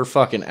spread her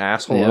fucking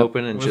asshole Yeah.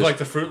 open and It was just like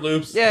the Fruit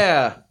Loops.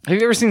 yeah. Have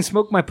you ever seen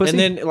Smoke My Pussy?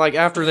 And then like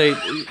after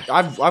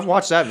I've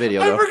watched that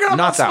video. I Though. forgot Not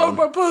about that Smoke one.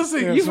 My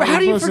Pussy. Yeah. You- Smoke how My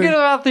do you Pussy. forget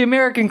about the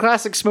American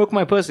classic Smoke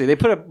My Pussy? They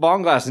put a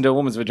bong glass into a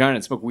woman's vagina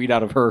and smoke weed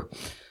out of her.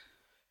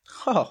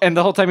 Oh. And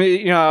the whole time,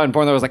 in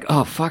porn, I was like,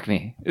 oh, fuck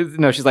me.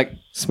 No, she's like,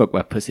 smoke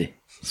my pussy.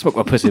 Smoke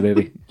my pussy,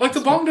 baby. Like the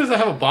bong doesn't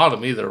have a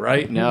bottom either,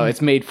 right? No,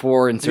 it's made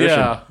for insertion.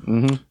 Yeah.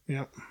 hmm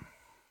Yep.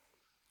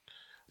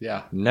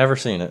 Yeah. Never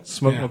seen it.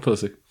 Smoke Yeah. my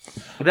pussy.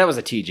 That was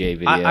a TJ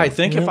video. I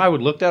think if I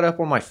would look that up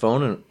on my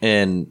phone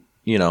and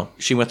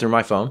she went through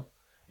my phone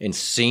and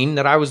seen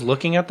that I was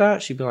looking at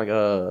that, she'd be like,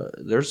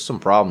 there's some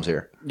problems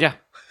here. Yeah.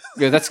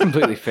 Yeah, that's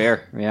completely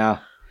fair. Yeah.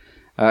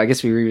 I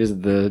guess we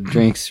revisit the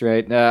drinks,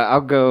 right?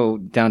 I'll go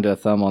down to a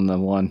thumb on the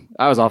one.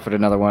 I was offered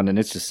another one, and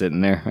it's just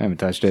sitting there. I haven't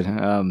touched it.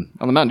 On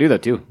the Mountain Dew, though,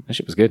 too. That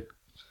shit was good.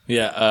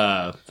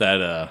 Yeah,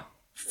 that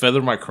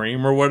Feather My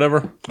Cream or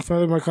whatever.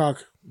 Feather my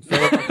cock.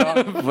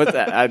 What's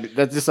that?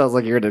 That just sounds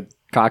like you're into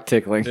cock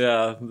tickling.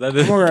 Yeah, that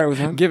is. I'm all right with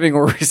that. Giving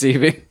or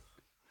receiving.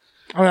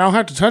 I mean, I don't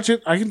have to touch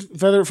it. I can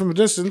feather it from a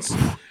distance.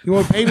 You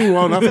want to pay me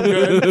well enough? I'm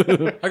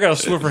good. I got a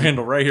Swiffer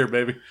handle right here,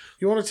 baby.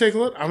 You want to take a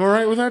look? I'm all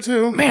right with that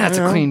too. Man, that's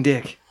You a know? clean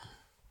dick.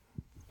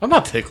 I'm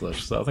not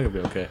ticklish, so I think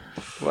it'll be okay.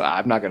 Well,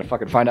 I'm not gonna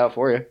fucking find out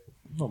for you.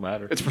 Don't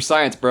matter. It's for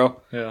science, bro.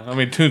 Yeah, I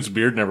mean, Toon's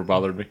beard never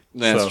bothered me.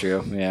 That's so,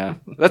 true. Yeah,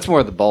 that's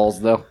more the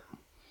balls though.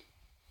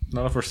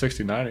 Not if we're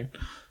 69.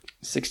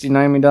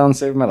 69 me down,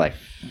 saved my life.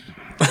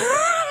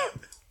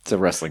 It's a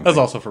wrestling. That's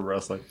thing. also for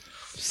wrestling.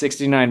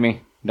 69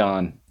 me,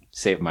 Don,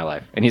 saved my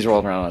life. And he's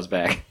rolling around on his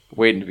back,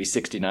 waiting to be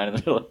 69 in the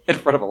middle, in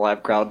front of a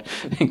live crowd,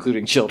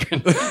 including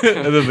children. And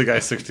then the guy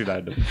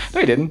 69 did. No,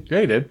 he didn't.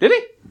 Yeah, he did. Did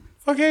he?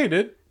 Fuck yeah, he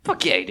did.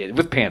 Fuck yeah, he did.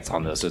 With pants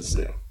on, though, so it's,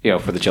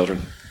 for the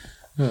children.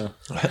 Very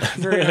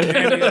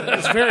undandy.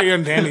 It's very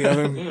undandy of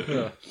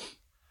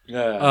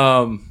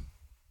him.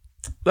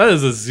 That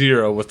is a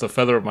 0 with the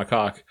feather of my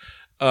cock.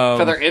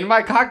 Feather in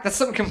my cock? That's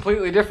something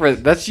completely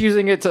different. That's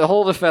using it to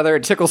hold a feather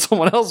and tickle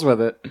someone else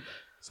with it.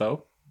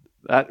 So?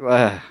 That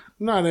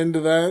Not into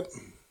that.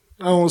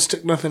 I don't want to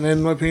stick nothing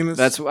in my penis.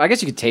 That's. I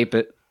guess you could tape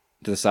it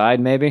to the side,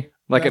 maybe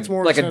That's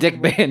more a dick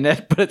acceptable.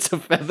 bayonet, but it's a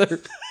feather.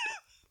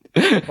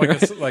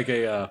 Like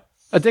a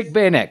A dick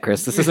bayonet,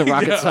 Chris. This isn't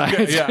rocket Yeah,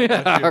 okay, science. yeah,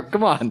 I got you.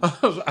 Come on.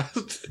 I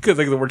couldn't think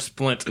of the word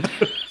splint.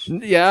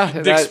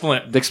 Yeah. Dick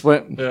splint. Dick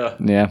splint. Yeah.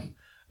 Yeah.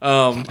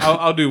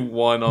 I'll do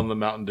 1 on the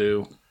Mountain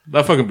Dew.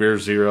 That fucking beer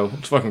is 0.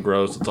 It's fucking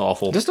gross. It's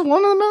awful. Just a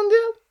one on the Mountain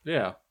Dew?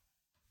 Yeah.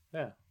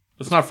 Yeah.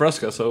 It's not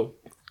Fresca, so.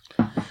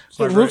 It's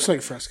It not looks great.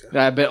 like Fresca.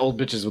 I bet old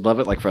bitches would love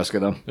it like Fresca,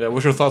 though. Yeah,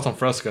 what's your thoughts on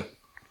Fresca?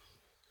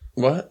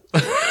 What?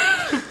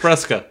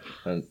 Fresca.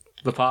 And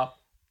The pop.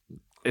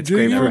 It's Do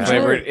great you for enjoy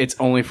flavor. it? It's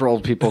only for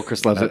old people.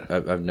 Chris loves it.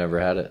 I've never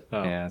had it.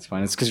 Oh. Yeah, it's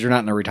fine. It's because you're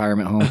not in a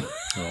retirement home.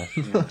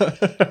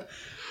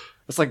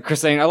 It's like Chris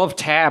saying, I love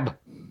Tab.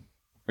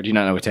 Or do you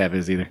not know what Tab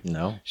is either?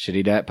 No.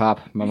 Shitty Dat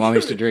Pop. My mom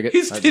used to drink it.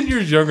 He's 10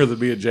 years younger than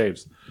me and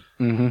James.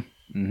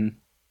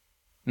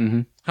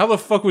 How the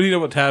fuck would he know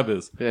what Tab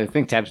is? I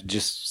think Tab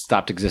just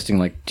stopped existing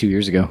like 2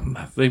 years ago.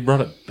 They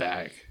brought it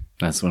back.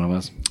 That's what it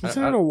was.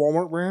 Isn't it a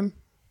Walmart brand?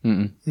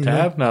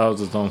 Tab? No,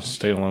 it's its own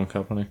standalone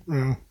company.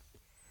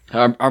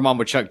 Our mom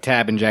would chuck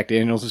Tab and Jack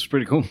Daniels. It's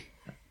pretty cool.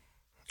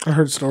 I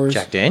heard stories.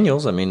 Jack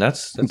Daniels. I mean,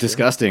 that's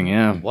Disgusting,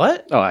 yeah.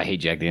 what? Oh, I hate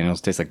Jack Daniels.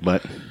 Tastes like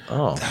butt.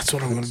 Oh, That's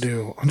what I'm going to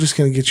do. I'm just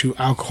going to get you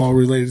alcohol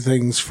related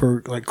things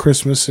for like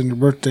Christmas and your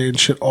birthday and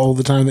shit all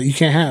the time that you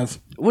can't have.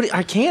 what?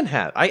 I can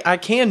have. I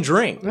can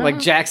drink. Like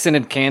Jackson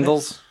and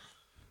candles.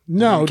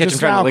 No, Catch 'em just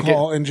trying to lick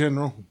alcohol in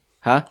general.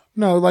 Huh?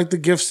 No, like the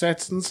gift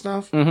sets and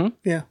stuff. Mm-hmm.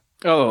 Yeah.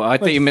 Oh, I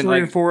thought Like you meant 3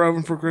 like... and 4 of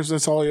them for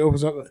Christmas. That's all he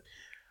opens up.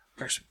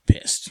 Person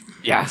pissed.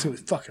 Yeah. It's gonna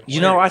be fucking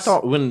You know, I hilarious.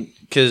 thought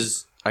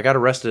because I got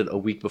arrested a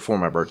week before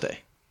my birthday.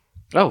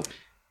 Oh.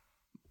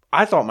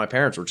 I thought my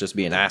parents were just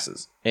being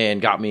asses and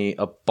got me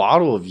a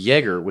bottle of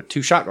Jaeger with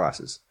 2 shot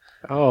glasses.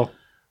 Oh.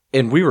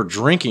 And we were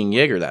drinking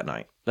Jaeger that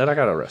night that I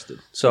got arrested.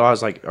 So I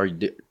was like,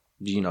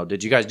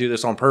 did you guys do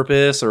this on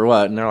purpose or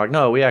what? And they're like,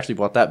 no, we actually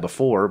bought that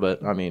before,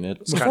 but I mean,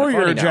 it's kind Before of you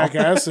were funny a now.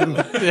 jackass, and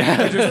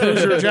it just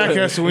proves you're a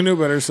jackass, so we knew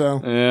better.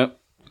 So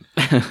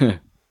Yeah.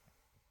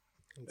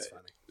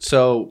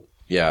 So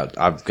yeah,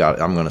 I'm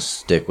going to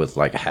stick with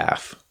like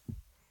half.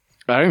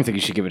 I don't even think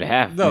you should give it a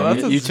half. No, man.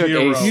 that's a you took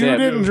 0. a you sip.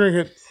 didn't drink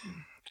it.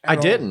 I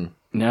didn't.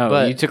 No,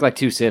 But- you took like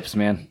 2 sips,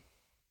 man.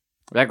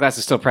 That glass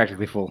is still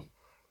practically full.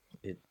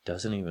 It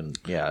doesn't even.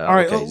 Yeah. All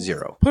right, Okay. well,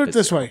 0. Put it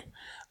this way: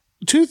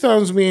 2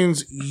 thumbs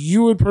means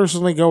you would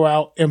personally go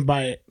out and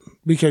buy it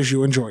because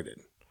you enjoyed it.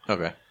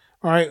 Okay.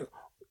 All right,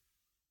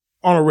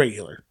 on a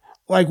regular.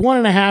 Like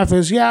 1.5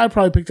 is I'd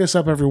probably pick this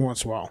up every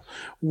once in a while.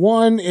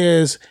 1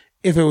 is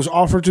if it was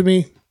offered to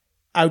me,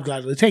 I would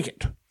gladly take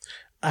it.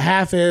 A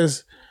half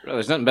is Well,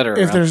 there's nothing better if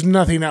around. there's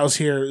nothing else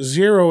here.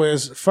 0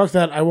 is fuck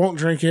that. I won't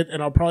drink it,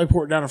 and I'll probably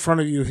pour it down in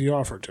front of you if you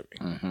offer it to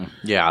me.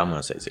 Yeah, I'm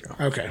going to say 0.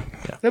 Okay,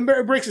 then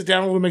it breaks it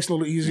down a little, makes it a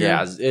little easier.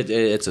 Yeah,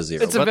 it's a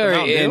 0. It's a But the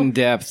Mountain very Dew-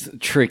 in-depth,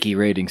 tricky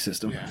rating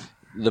system.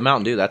 The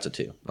Mountain Dew, that's a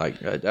 2. Like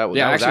that was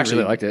Yeah, I was actually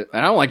really liked it.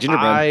 And I don't like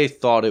gingerbread. I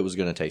thought it was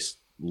going to taste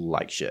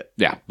like shit.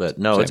 Yeah. But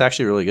no, it's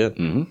actually really good.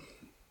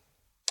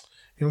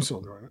 I'm still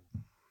enjoying it.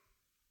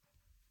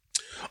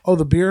 Oh,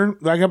 the beer.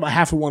 I got about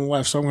half of one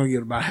left, so I'm going to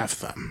get about half of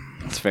them.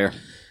 That's fair.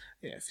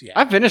 Yeah,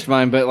 I finished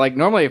mine, but like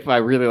normally if I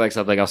really like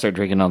something, I'll start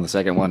drinking on the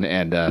second one,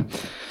 and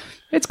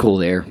it's cool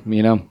there,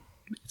 you know?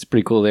 It's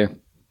pretty cool there.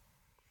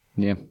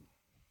 Yeah.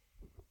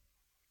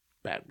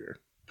 bad beer.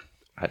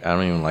 I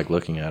don't even like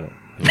looking at it.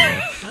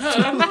 I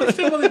don't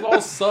understand why they've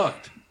all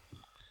sucked.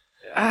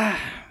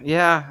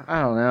 Yeah,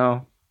 I don't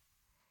know.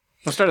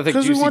 I'm starting to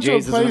think Because we Juicy went to a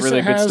J's isn't a place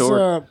really that good has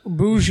store.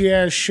 bougie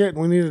ass shit,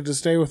 and we needed to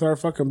stay with our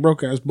fucking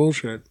broke ass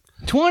bullshit.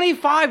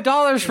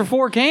 $25 for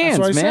 4 cans, That's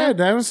what I man. said.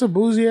 That was some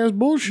bougie ass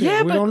bullshit.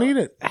 Yeah, we but- don't need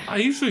it. I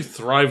usually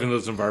thrive in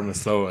those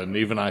environments, though, and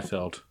even I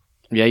failed.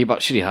 Yeah, you bought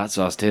shitty hot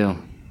sauce too.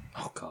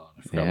 Oh, God.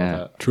 I forgot Yeah.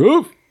 about that.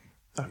 True.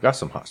 I've got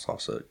some hot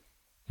sauce that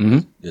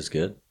is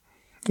good.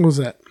 What was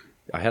that?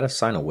 I had to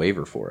sign a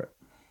waiver for it.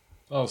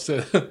 Oh,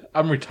 so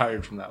I'm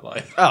retired from that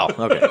life. Oh,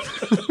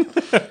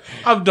 okay.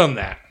 I've done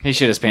that. He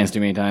shit his pants too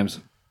many times.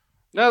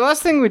 No, the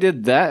last thing we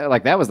did that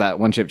was that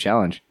one chip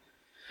challenge.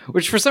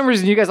 Which for some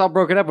reason you guys all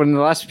broke it up when the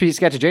last piece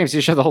got to James.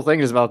 You showed the whole thing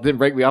just about didn't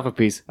break me off a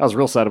piece. I was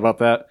real sad about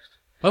that.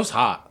 That was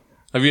hot.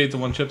 Have you ate the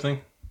one chip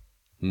thing?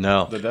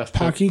 No. The death chip?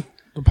 Pocky?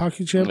 The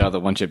Pocky chip? No, the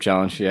one chip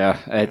challenge. Yeah,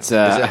 it's Is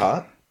it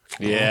hot?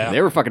 Yeah.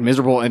 they were fucking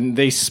miserable, and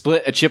they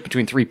split a chip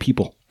between 3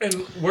 people. And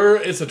where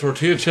it's a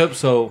tortilla chip,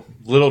 so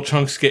little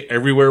chunks get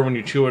everywhere when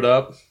you chew it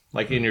up,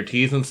 like in your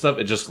teeth and stuff.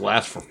 It just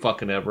lasts for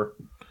fucking ever.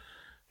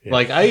 Yeah.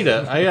 Like I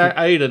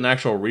ate an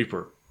actual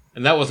Reaper,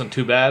 and that wasn't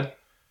too bad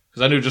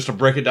because I knew just to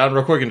break it down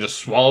real quick and just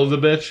swallow the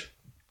bitch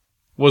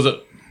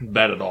wasn't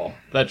bad at all.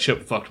 That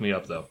chip fucked me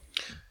up though.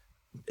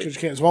 Because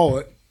you can't swallow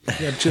it. You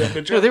gotta chew that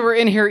bitch Well, up. they were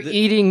in here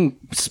eating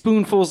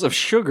spoonfuls of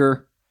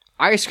sugar,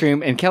 ice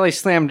cream, and Kelly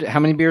slammed. How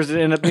many beers did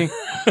it end up being?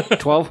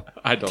 12?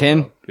 I don't 10?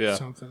 know. Yeah.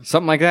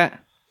 Something like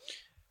that.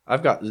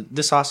 I've got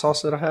this hot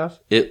sauce that I have.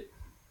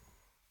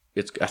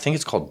 It's I think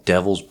it's called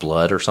Devil's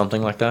Blood or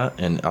something like that.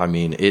 And I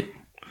mean, it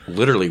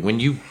literally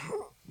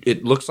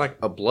it looks like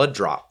a blood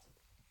drop.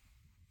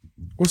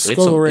 What's the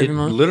It's Scoville rating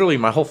on it? literally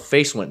my whole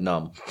face went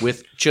numb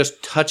with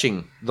just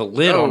touching the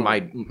lid on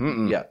my.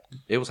 Yeah,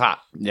 it was hot.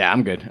 Yeah,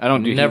 I'm good. I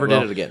don't do Never heat did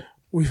well. it again.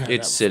 We've had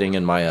It's that. sitting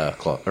in my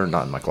closet, or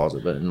not in my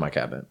closet, but in my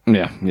cabinet.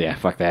 Yeah,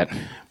 fuck that.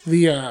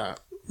 The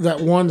that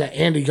one that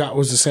Andy got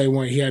was the same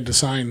way. He had to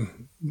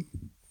sign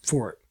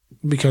for it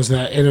because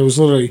and it was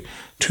literally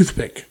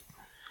toothpick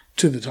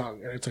to the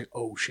tongue, and it's like,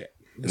 oh shit,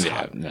 it's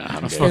hot. No,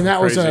 I'm good. And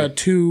that was crazy. a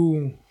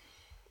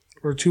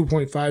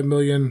 2.5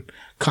 million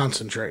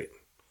concentrate.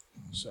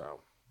 So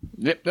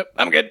Yep,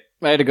 I'm good.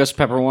 I had a ghost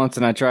pepper once,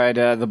 and I tried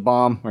the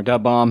bomb or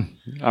dub bomb.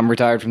 I'm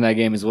retired from that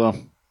game as well.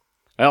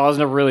 Well, I was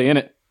never really in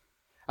it.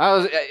 I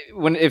was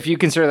if you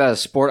consider that a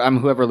sport, I'm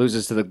whoever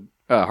loses to the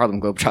Harlem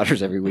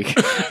Globetrotters every week.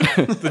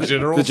 The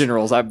generals. The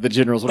generals. I'm the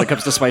generals when it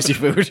comes to spicy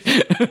food.